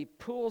 and he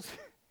pulls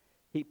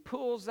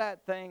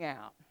that thing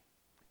out.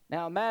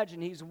 Now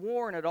imagine he's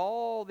worn it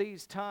all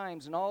these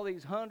times and all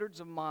these hundreds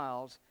of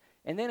miles,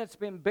 and then it's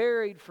been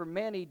buried for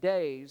many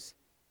days,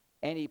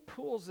 and he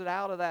pulls it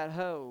out of that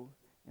hole,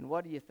 And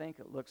what do you think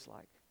it looks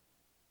like?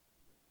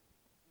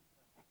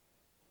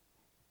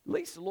 At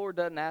least the Lord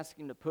doesn't ask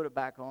him to put it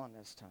back on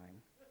this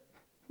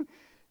time.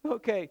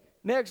 Okay,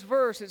 next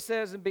verse it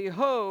says, and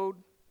behold,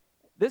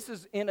 this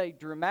is in a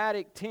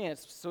dramatic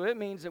tense, so it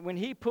means that when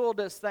he pulled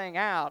this thing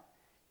out,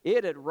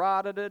 it had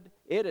rotted,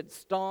 it had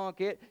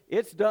stunk,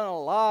 it's done a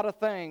lot of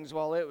things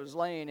while it was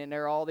laying in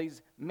there all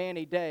these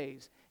many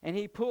days. And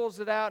he pulls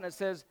it out and it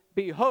says,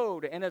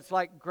 behold, and it's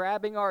like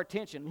grabbing our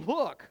attention.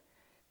 Look,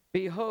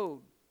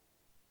 behold,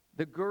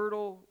 the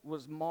girdle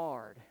was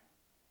marred,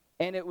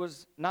 and it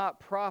was not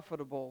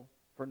profitable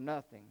for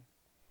nothing.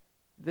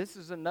 This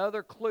is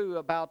another clue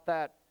about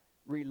that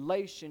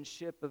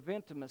relationship of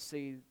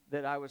intimacy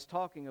that I was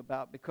talking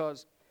about,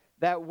 because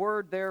that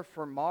word there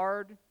for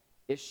marred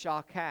is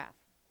shakath.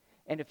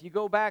 And if you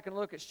go back and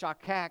look at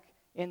shakak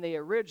in the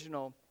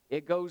original,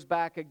 it goes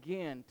back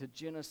again to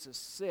Genesis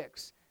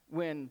 6,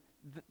 when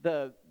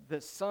the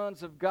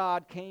sons of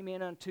God came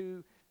in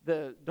unto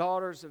the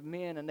daughters of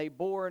men, and they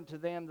bore unto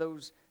them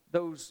those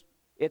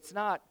it's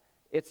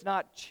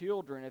not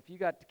children. If you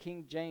got the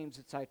King James,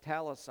 it's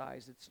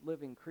italicized. It's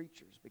living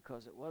creatures,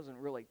 because it wasn't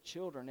really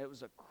children. It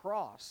was a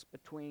cross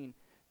between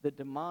the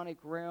demonic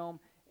realm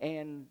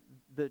and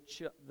the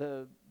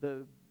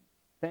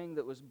thing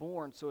that was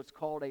born. So it's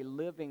called a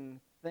living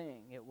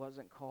thing. It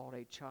wasn't called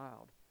a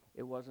child.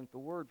 It wasn't the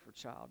word for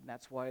child, and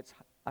that's why it's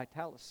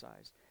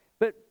italicized.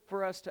 But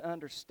for us to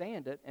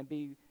understand it and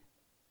be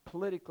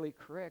politically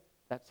correct,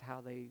 that's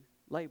how they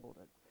labeled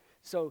it.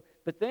 So,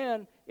 but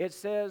then it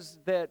says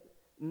that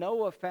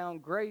Noah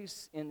found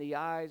grace in the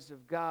eyes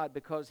of God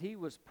because he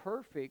was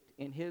perfect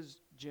in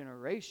his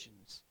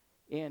generations,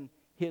 in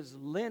his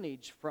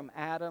lineage from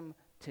Adam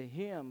to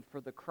him for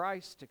the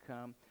Christ to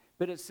come.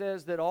 But it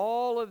says that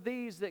all of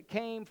these that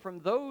came from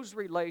those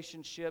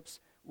relationships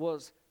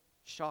was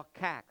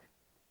shakak.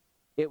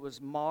 It was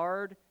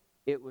marred,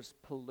 it was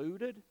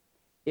polluted,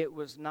 it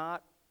was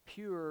not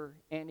pure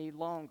any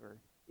longer.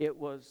 It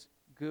was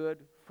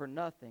good for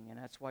nothing, and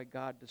that's why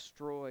God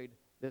destroyed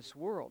this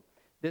world.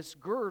 This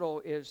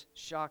girdle is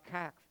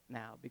shakak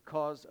now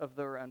because of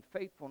their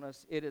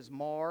unfaithfulness. It is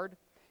marred.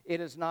 It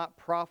is not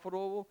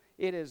profitable.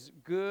 It is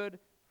good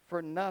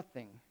for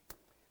nothing.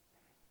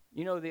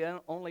 You know, the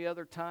only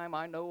other time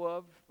I know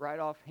of right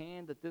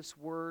offhand that this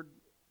word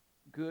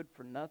good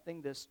for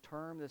nothing, this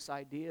term, this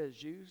idea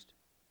is used?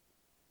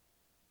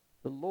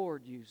 The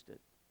Lord used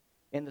it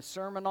in the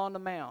Sermon on the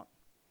Mount.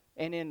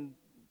 And in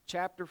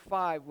chapter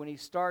 5, when he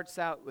starts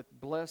out with,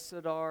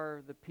 blessed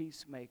are the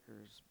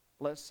peacemakers,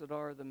 blessed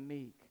are the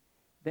meek.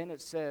 Then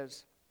it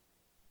says,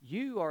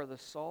 you are the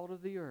salt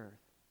of the earth.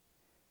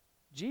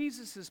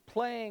 Jesus is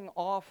playing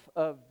off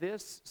of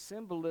this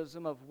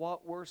symbolism of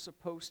what we're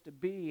supposed to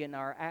be in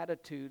our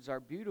attitudes, our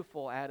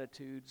beautiful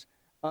attitudes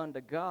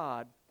unto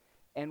God.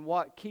 And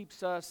what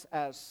keeps us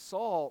as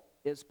salt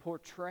is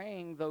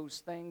portraying those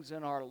things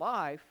in our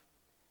life.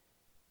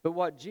 But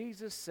what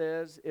Jesus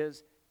says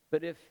is,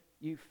 but if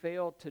you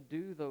fail to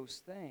do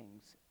those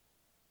things,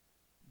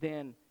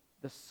 then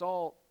the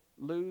salt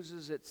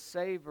loses its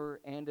savor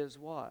and is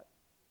what?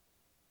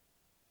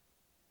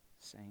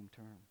 Same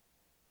term.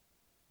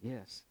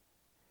 Yes,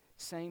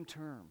 same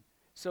term.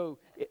 So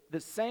the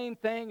same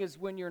thing is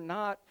when you're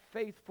not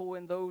faithful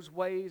in those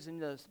ways,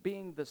 and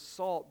being the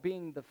salt,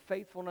 being the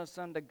faithfulness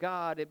unto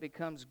God, it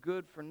becomes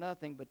good for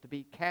nothing but to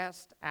be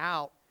cast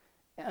out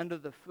under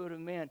the foot of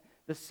men.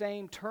 The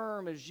same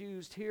term is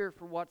used here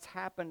for what's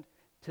happened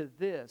to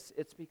this.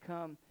 It's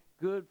become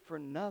good for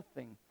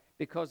nothing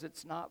because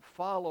it's not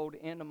followed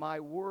into my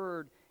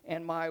word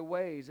and my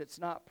ways. It's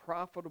not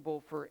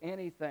profitable for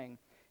anything.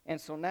 And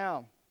so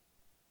now,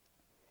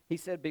 he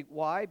said,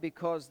 why?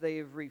 Because they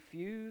have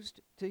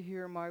refused to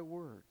hear my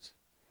words.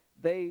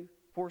 They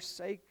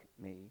forsake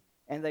me,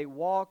 and they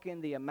walk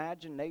in the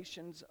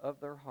imaginations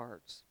of their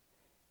hearts.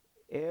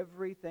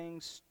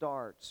 Everything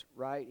starts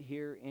right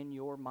here in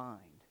your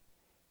mind.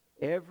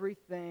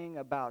 Everything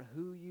about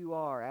who you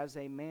are, as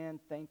a man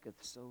thinketh,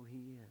 so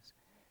he is.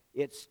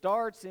 It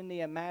starts in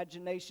the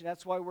imagination.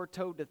 That's why we're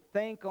told to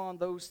think on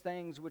those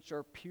things which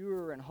are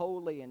pure and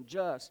holy and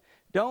just.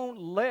 Don't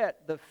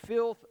let the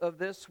filth of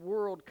this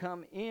world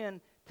come in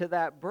to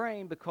that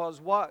brain,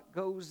 because what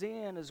goes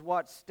in is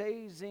what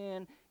stays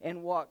in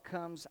and what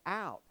comes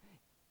out.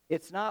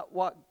 It's not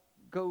what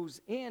goes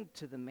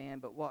into the man,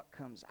 but what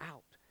comes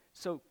out.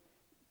 So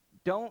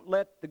don't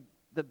let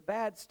the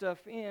bad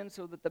stuff in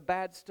so that the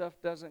bad stuff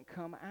doesn't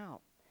come out.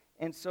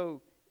 And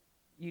so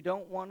you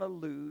don't want to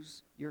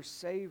lose your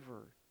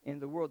savor in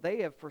the world.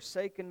 They have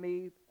forsaken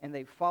me, and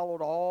they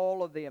followed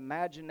all of the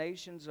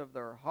imaginations of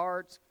their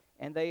hearts,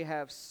 and they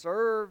have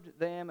served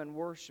them and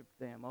worshiped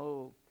them.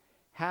 Oh,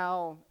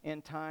 how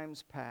in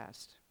times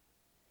past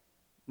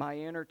my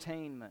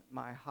entertainment,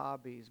 my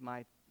hobbies,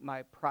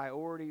 my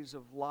priorities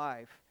of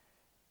life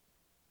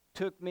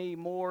took me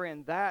more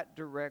in that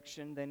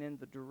direction than in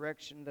the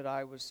direction that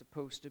I was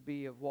supposed to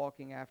be, of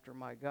walking after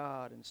my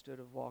God instead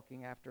of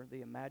walking after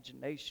the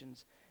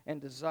imaginations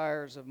and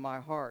desires of my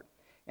heart.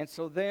 And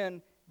so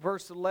then,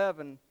 verse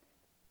 11,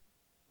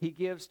 he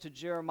gives to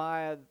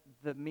Jeremiah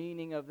the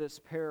meaning of this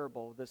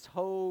parable, this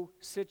whole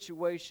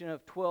situation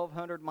of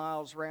 1,200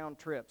 miles round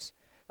trips,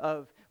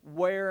 of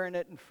wearing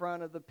it in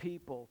front of the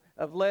people,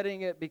 of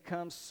letting it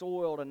become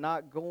soiled and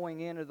not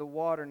going into the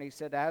water. And he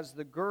said, as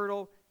the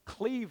girdle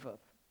cleaveth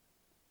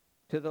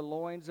to the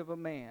loins of a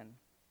man,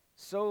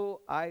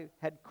 so I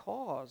had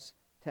cause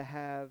to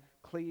have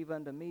cleave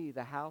unto me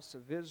the house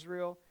of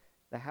Israel,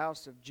 the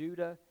house of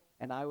Judah,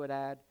 and I would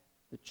add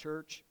the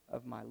church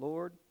of my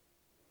Lord.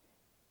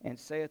 And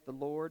saith the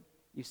Lord,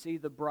 you see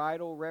the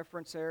bridal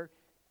reference there?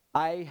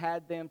 I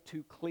had them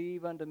to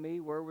cleave unto me.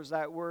 Where was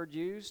that word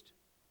used?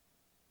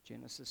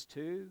 Genesis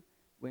 2.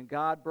 When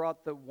God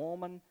brought the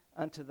woman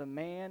unto the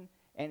man,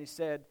 and he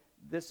said,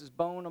 this is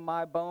bone of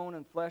my bone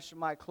and flesh of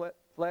my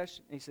flesh.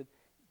 And he said,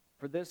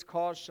 for this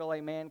cause shall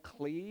a man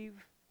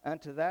cleave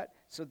unto that.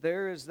 So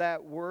there is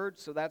that word.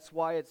 So that's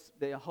why it's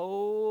the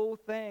whole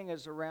thing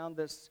is around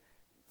this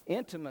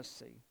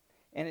intimacy.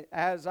 And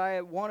as I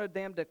wanted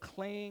them to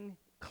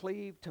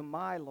cleave to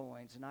my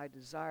loins, and I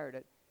desired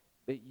it,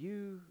 but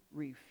you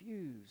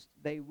refused.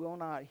 They will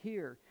not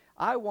hear.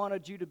 I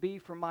wanted you to be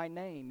for my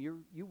name.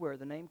 You wear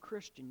the name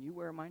Christian. You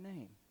wear my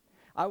name.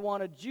 I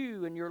wanted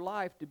you in your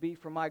life to be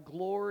for my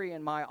glory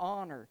and my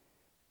honor,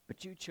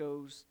 but you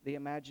chose the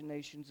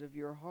imaginations of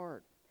your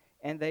heart,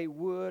 and they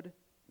would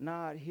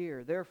not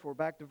hear. Therefore,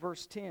 back to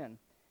verse 10,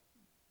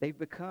 they've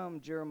become,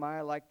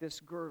 Jeremiah, like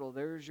this girdle.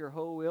 There's your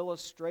whole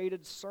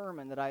illustrated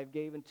sermon that I've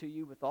given to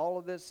you with all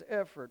of this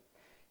effort.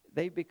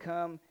 They've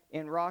become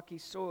in rocky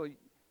soil.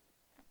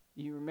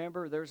 You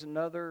remember there's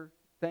another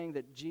thing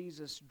that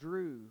Jesus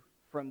drew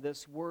from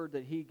this word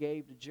that he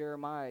gave to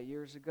Jeremiah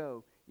years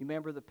ago. You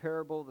remember the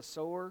parable of the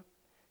sower?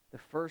 The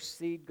first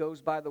seed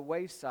goes by the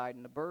wayside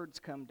and the birds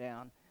come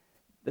down.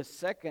 The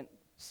second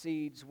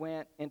seeds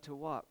went into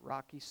what?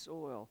 Rocky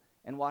soil.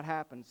 And what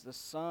happens? The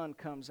sun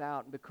comes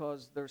out, and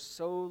because there's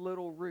so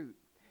little root,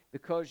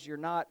 because you're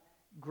not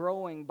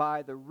growing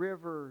by the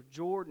river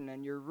Jordan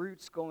and your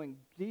roots going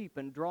deep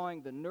and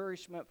drawing the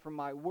nourishment from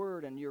my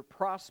word, and you're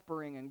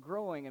prospering and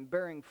growing and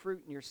bearing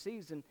fruit in your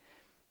season,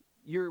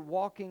 you're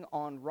walking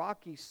on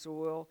rocky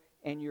soil,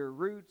 and your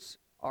roots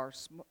are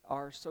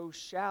so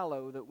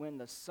shallow that when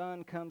the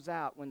sun comes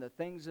out, when the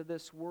things of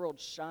this world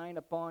shine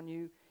upon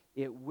you,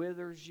 it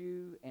withers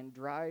you and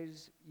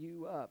dries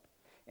you up.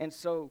 And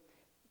so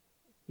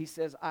he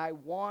says, I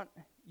want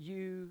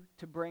you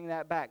to bring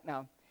that back.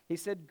 Now, he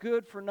said,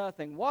 good for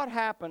nothing. What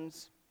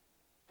happens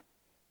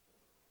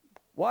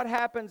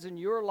in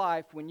your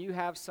life when you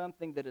have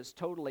something that is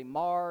totally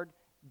marred,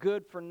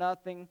 good for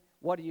nothing?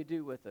 What do you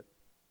do with it?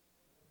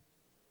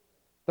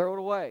 Throw it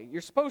away.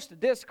 You're supposed to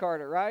discard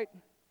it, right?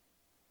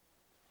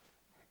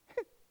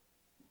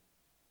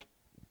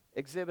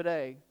 Exhibit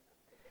A.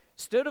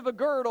 Instead of a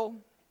girdle,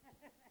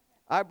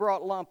 I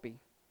brought lumpy.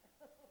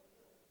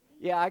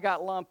 Yeah, I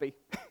got lumpy.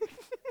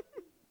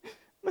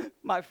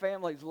 My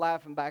family's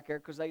laughing back there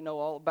because they know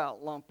all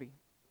about lumpy.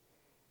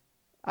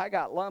 I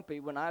got lumpy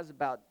when I was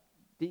about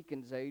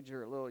Deacon's age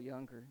or a little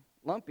younger.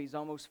 Lumpy's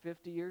almost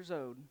 50 years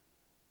old.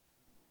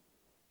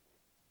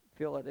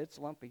 Feel it, it's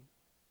lumpy.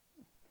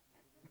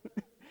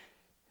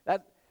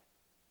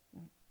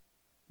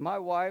 My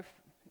wife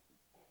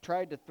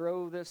tried to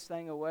throw this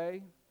thing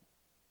away.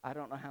 I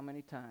don't know how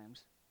many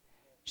times.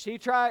 She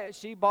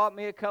bought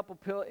me a couple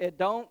pills. It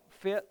don't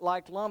fit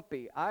like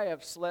lumpy. I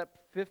have slept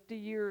 50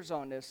 years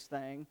on this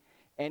thing,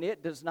 and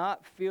it does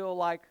not feel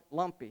like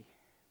lumpy.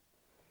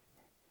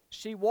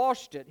 She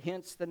washed it,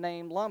 hence the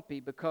name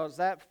lumpy, because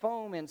that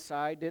foam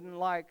inside didn't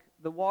like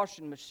the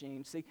washing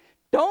machine. See,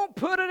 don't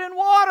put it in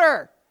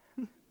water.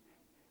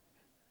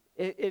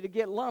 It'll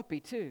get lumpy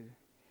too.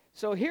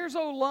 So here's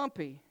old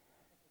lumpy.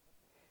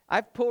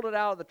 I've pulled it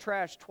out of the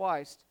trash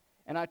twice,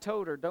 and I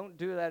told her, don't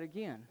do that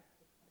again.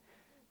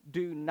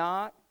 Do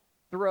not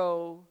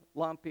throw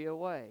lumpy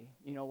away.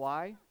 You know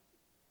why?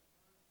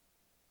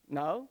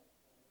 No?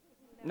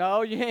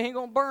 No, you ain't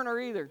going to burn her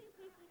either.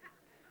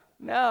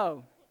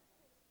 No.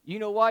 You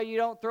know why you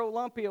don't throw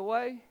lumpy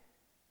away?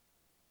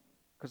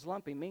 Because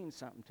lumpy means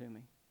something to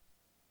me.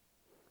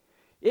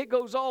 It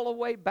goes all the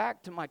way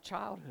back to my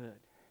childhood.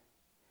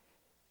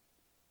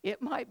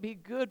 It might be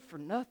good for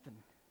nothing,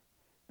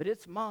 but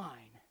it's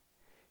mine.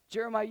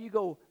 Jeremiah, you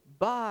go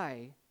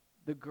buy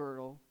the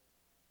girdle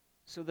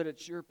so that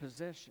it's your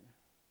possession.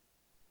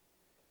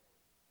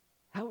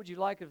 How would you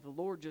like it if the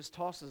Lord just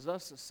tosses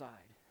us aside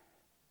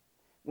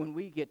when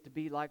we get to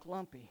be like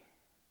lumpy?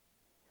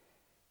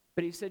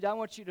 But he said, I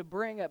want you to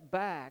bring it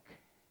back,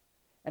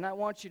 and I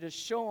want you to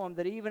show them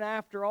that even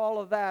after all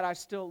of that, I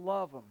still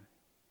love them.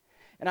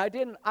 And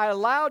I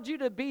allowed you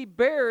to be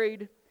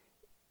buried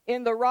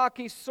in the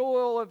rocky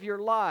soil of your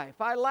life.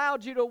 I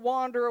allowed you to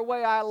wander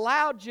away. I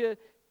allowed you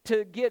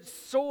to get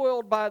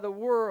soiled by the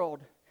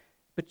world.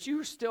 But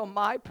you're still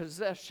my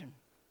possession.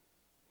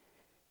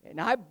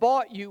 And I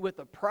bought you with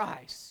a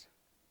price.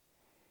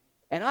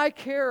 And I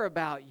care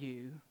about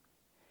you.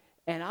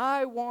 And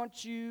I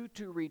want you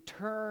to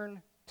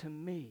return to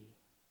me.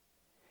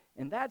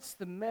 And that's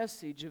the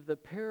message of the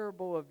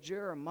parable of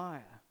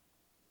Jeremiah.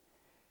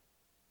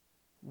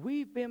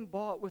 We've been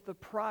bought with a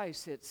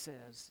price, it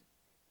says,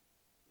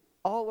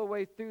 all the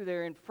way through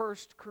there in 1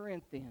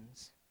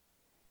 Corinthians,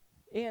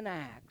 in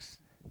Acts.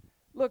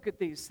 Look at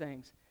these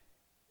things.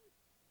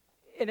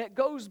 And it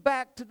goes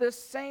back to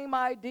this same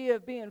idea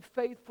of being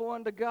faithful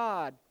unto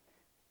God.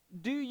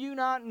 Do you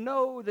not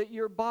know that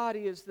your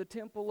body is the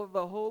temple of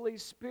the Holy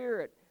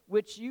Spirit,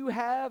 which you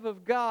have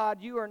of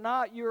God? You are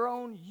not your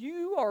own.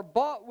 You are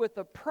bought with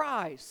a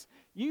price.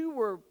 You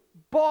were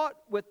bought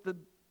with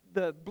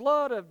the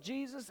blood of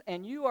Jesus,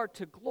 and you are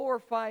to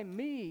glorify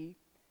me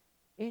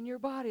in your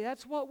body.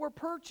 That's what we're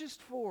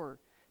purchased for,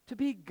 to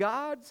be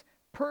God's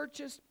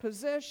purchased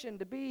possession,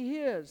 to be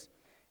His.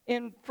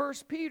 In 1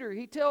 Peter,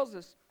 he tells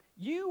us,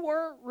 you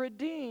weren't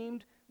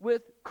redeemed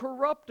with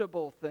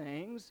corruptible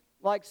things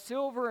like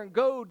silver and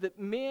gold that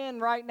men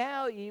right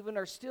now even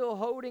are still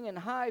holding in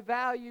high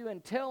value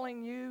and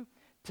telling you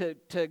to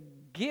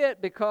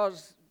get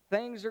because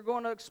things are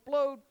going to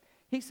explode.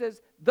 He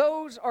says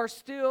those are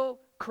still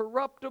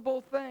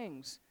corruptible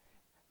things.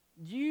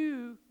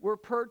 You were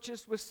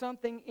purchased with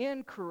something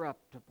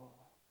incorruptible.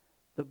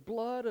 The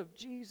blood of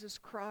Jesus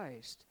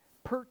Christ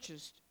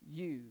purchased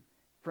you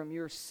from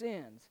your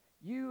sins.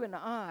 You and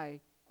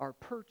I are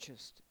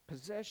purchased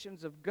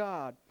possessions of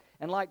God.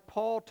 And like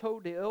Paul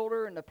told the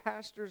elder and the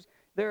pastors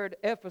there at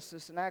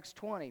Ephesus in Acts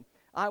 20,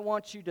 I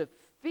want you to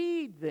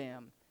feed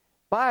them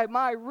by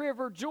my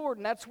river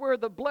Jordan. That's where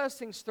the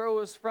blessings throw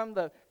us from,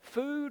 the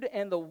food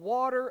and the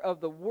water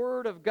of the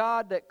Word of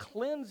God that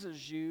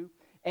cleanses you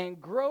and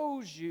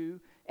grows you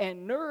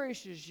and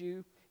nourishes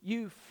you.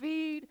 You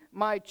feed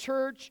my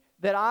church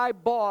that I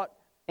bought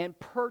and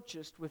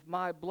purchased with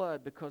my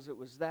blood because it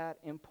was that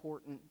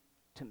important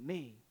to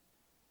me.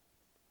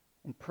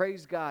 And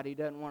praise God, He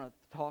doesn't want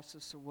to toss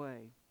us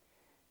away.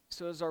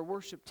 So as our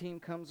worship team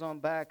comes on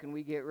back and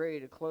we get ready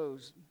to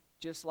close,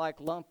 just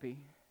like Lumpy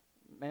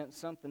meant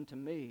something to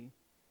me.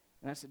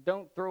 And I said,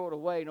 don't throw it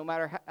away. No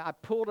matter how, I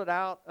pulled it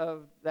out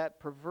of that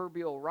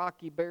proverbial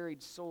rocky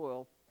buried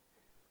soil.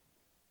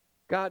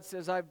 God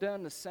says, I've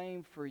done the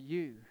same for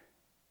you.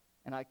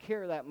 And I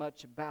care that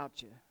much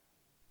about you.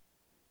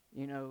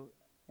 You know,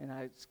 and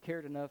I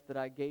cared enough that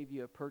I gave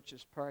you a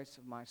purchase price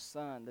of my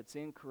Son that's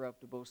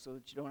incorruptible so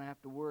that you don't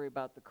have to worry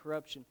about the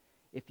corruption.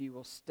 If you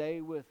will stay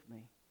with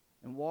me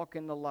and walk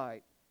in the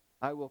light,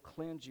 I will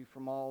cleanse you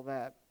from all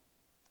that.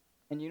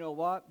 And you know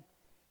what?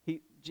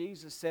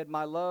 Jesus said,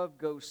 my love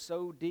goes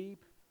so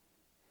deep.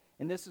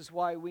 And this is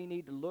why we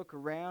need to look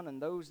around,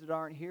 and those that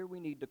aren't here,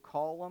 we need to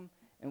call them,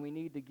 and we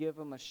need to give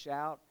them a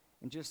shout.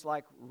 And just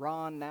like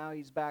Ron, now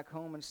he's back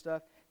home and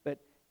stuff. But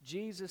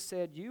Jesus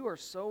said, you are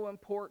so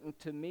important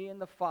to me and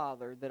the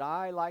Father that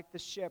I, like the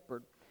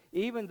shepherd,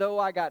 even though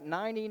I got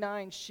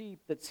 99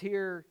 sheep that's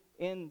here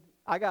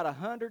I got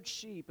 100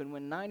 sheep, and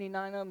when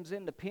 99 of them's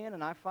in the pen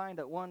and I find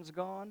that one's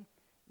gone,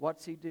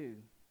 what's He do?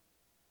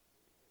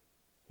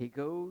 He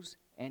goes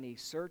and He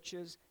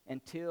searches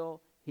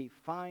until He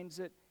finds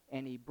it,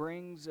 and He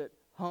brings it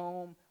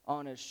home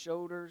on His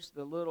shoulders,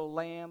 the little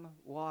lamb.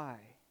 Why?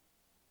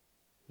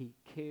 He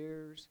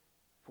cares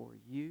for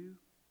you.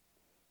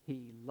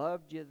 He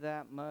loved you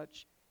that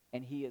much,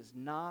 and He is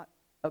not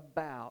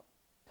about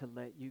to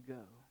let you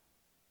go.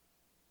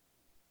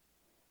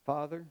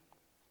 Father,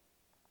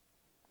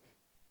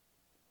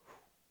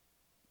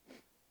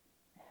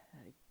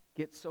 I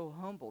get so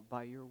humbled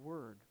by your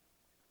word.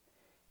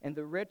 And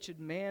the wretched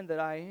man that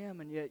I am,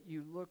 and yet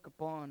you look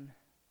upon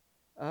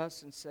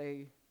us and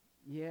say,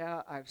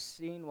 yeah, I've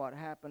seen what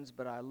happens,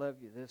 but I love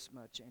you this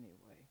much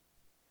anyway.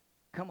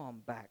 Come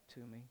on back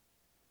to me.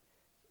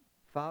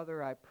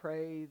 Father, I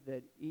pray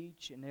that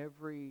each and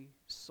every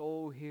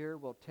soul here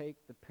will take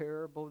the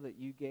parable that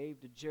you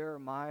gave to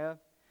Jeremiah,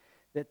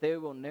 that they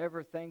will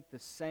never think the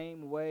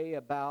same way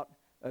about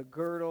a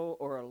girdle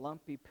or a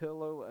lumpy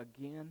pillow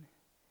again,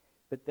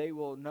 but they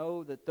will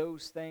know that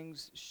those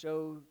things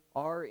show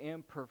our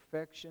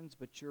imperfections,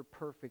 but your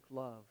perfect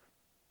love,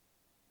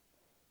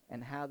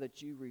 and how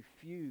that you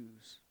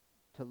refuse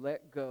to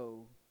let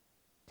go,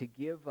 to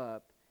give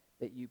up,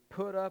 that you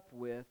put up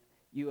with,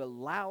 you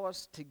allow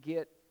us to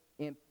get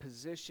in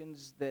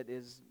positions that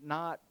is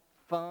not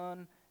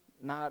fun,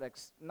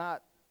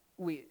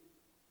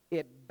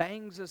 it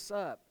bangs us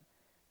up,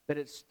 but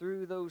it's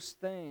through those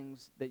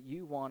things that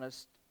you want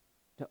us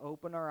to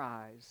open our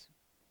eyes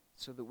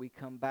so that we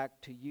come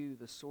back to you,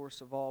 the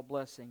source of all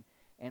blessing,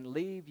 and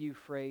leave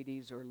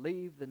Euphrates or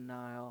leave the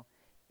Nile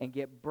and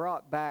get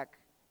brought back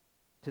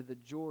to the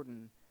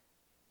Jordan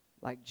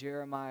like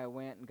Jeremiah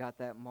went and got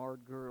that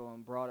marred girdle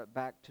and brought it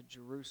back to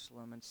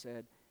Jerusalem and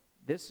said,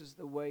 this is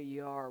the way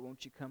you are,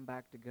 won't you come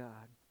back to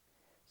God?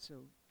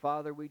 So,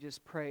 Father, we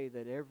just pray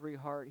that every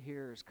heart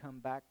here has come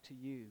back to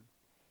you.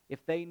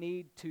 If they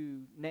need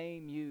to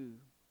name you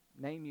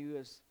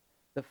as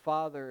the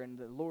Father and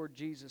the Lord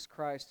Jesus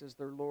Christ as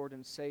their Lord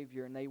and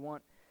Savior, and they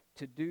want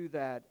to do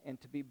that and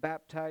to be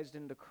baptized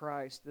into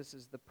Christ, this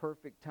is the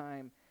perfect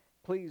time.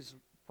 Please,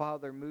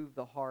 Father, move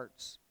the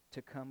hearts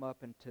to come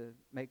up and to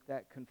make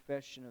that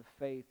confession of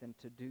faith and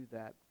to do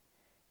that.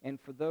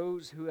 And for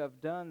those who have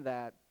done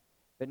that,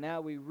 but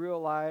now we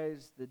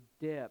realize the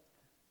depth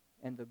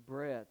and the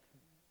breadth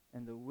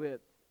and the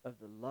width of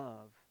the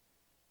love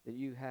that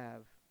you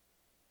have.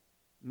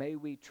 May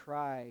we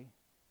try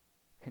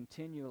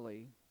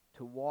continually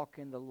to walk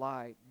in the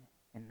light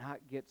and not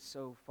get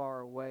so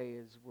far away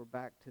as we're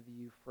back to the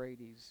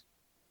Euphrates.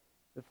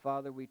 But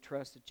Father, we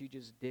trust that you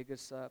just dig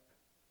us up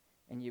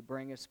and you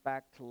bring us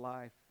back to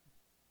life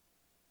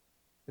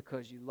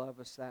because you love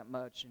us that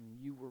much, and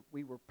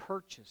we were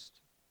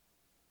purchased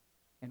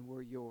and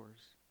we're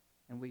yours.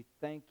 And we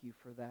thank you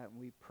for that, and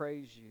we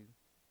praise you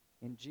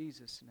in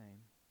Jesus'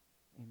 name.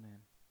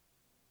 Amen.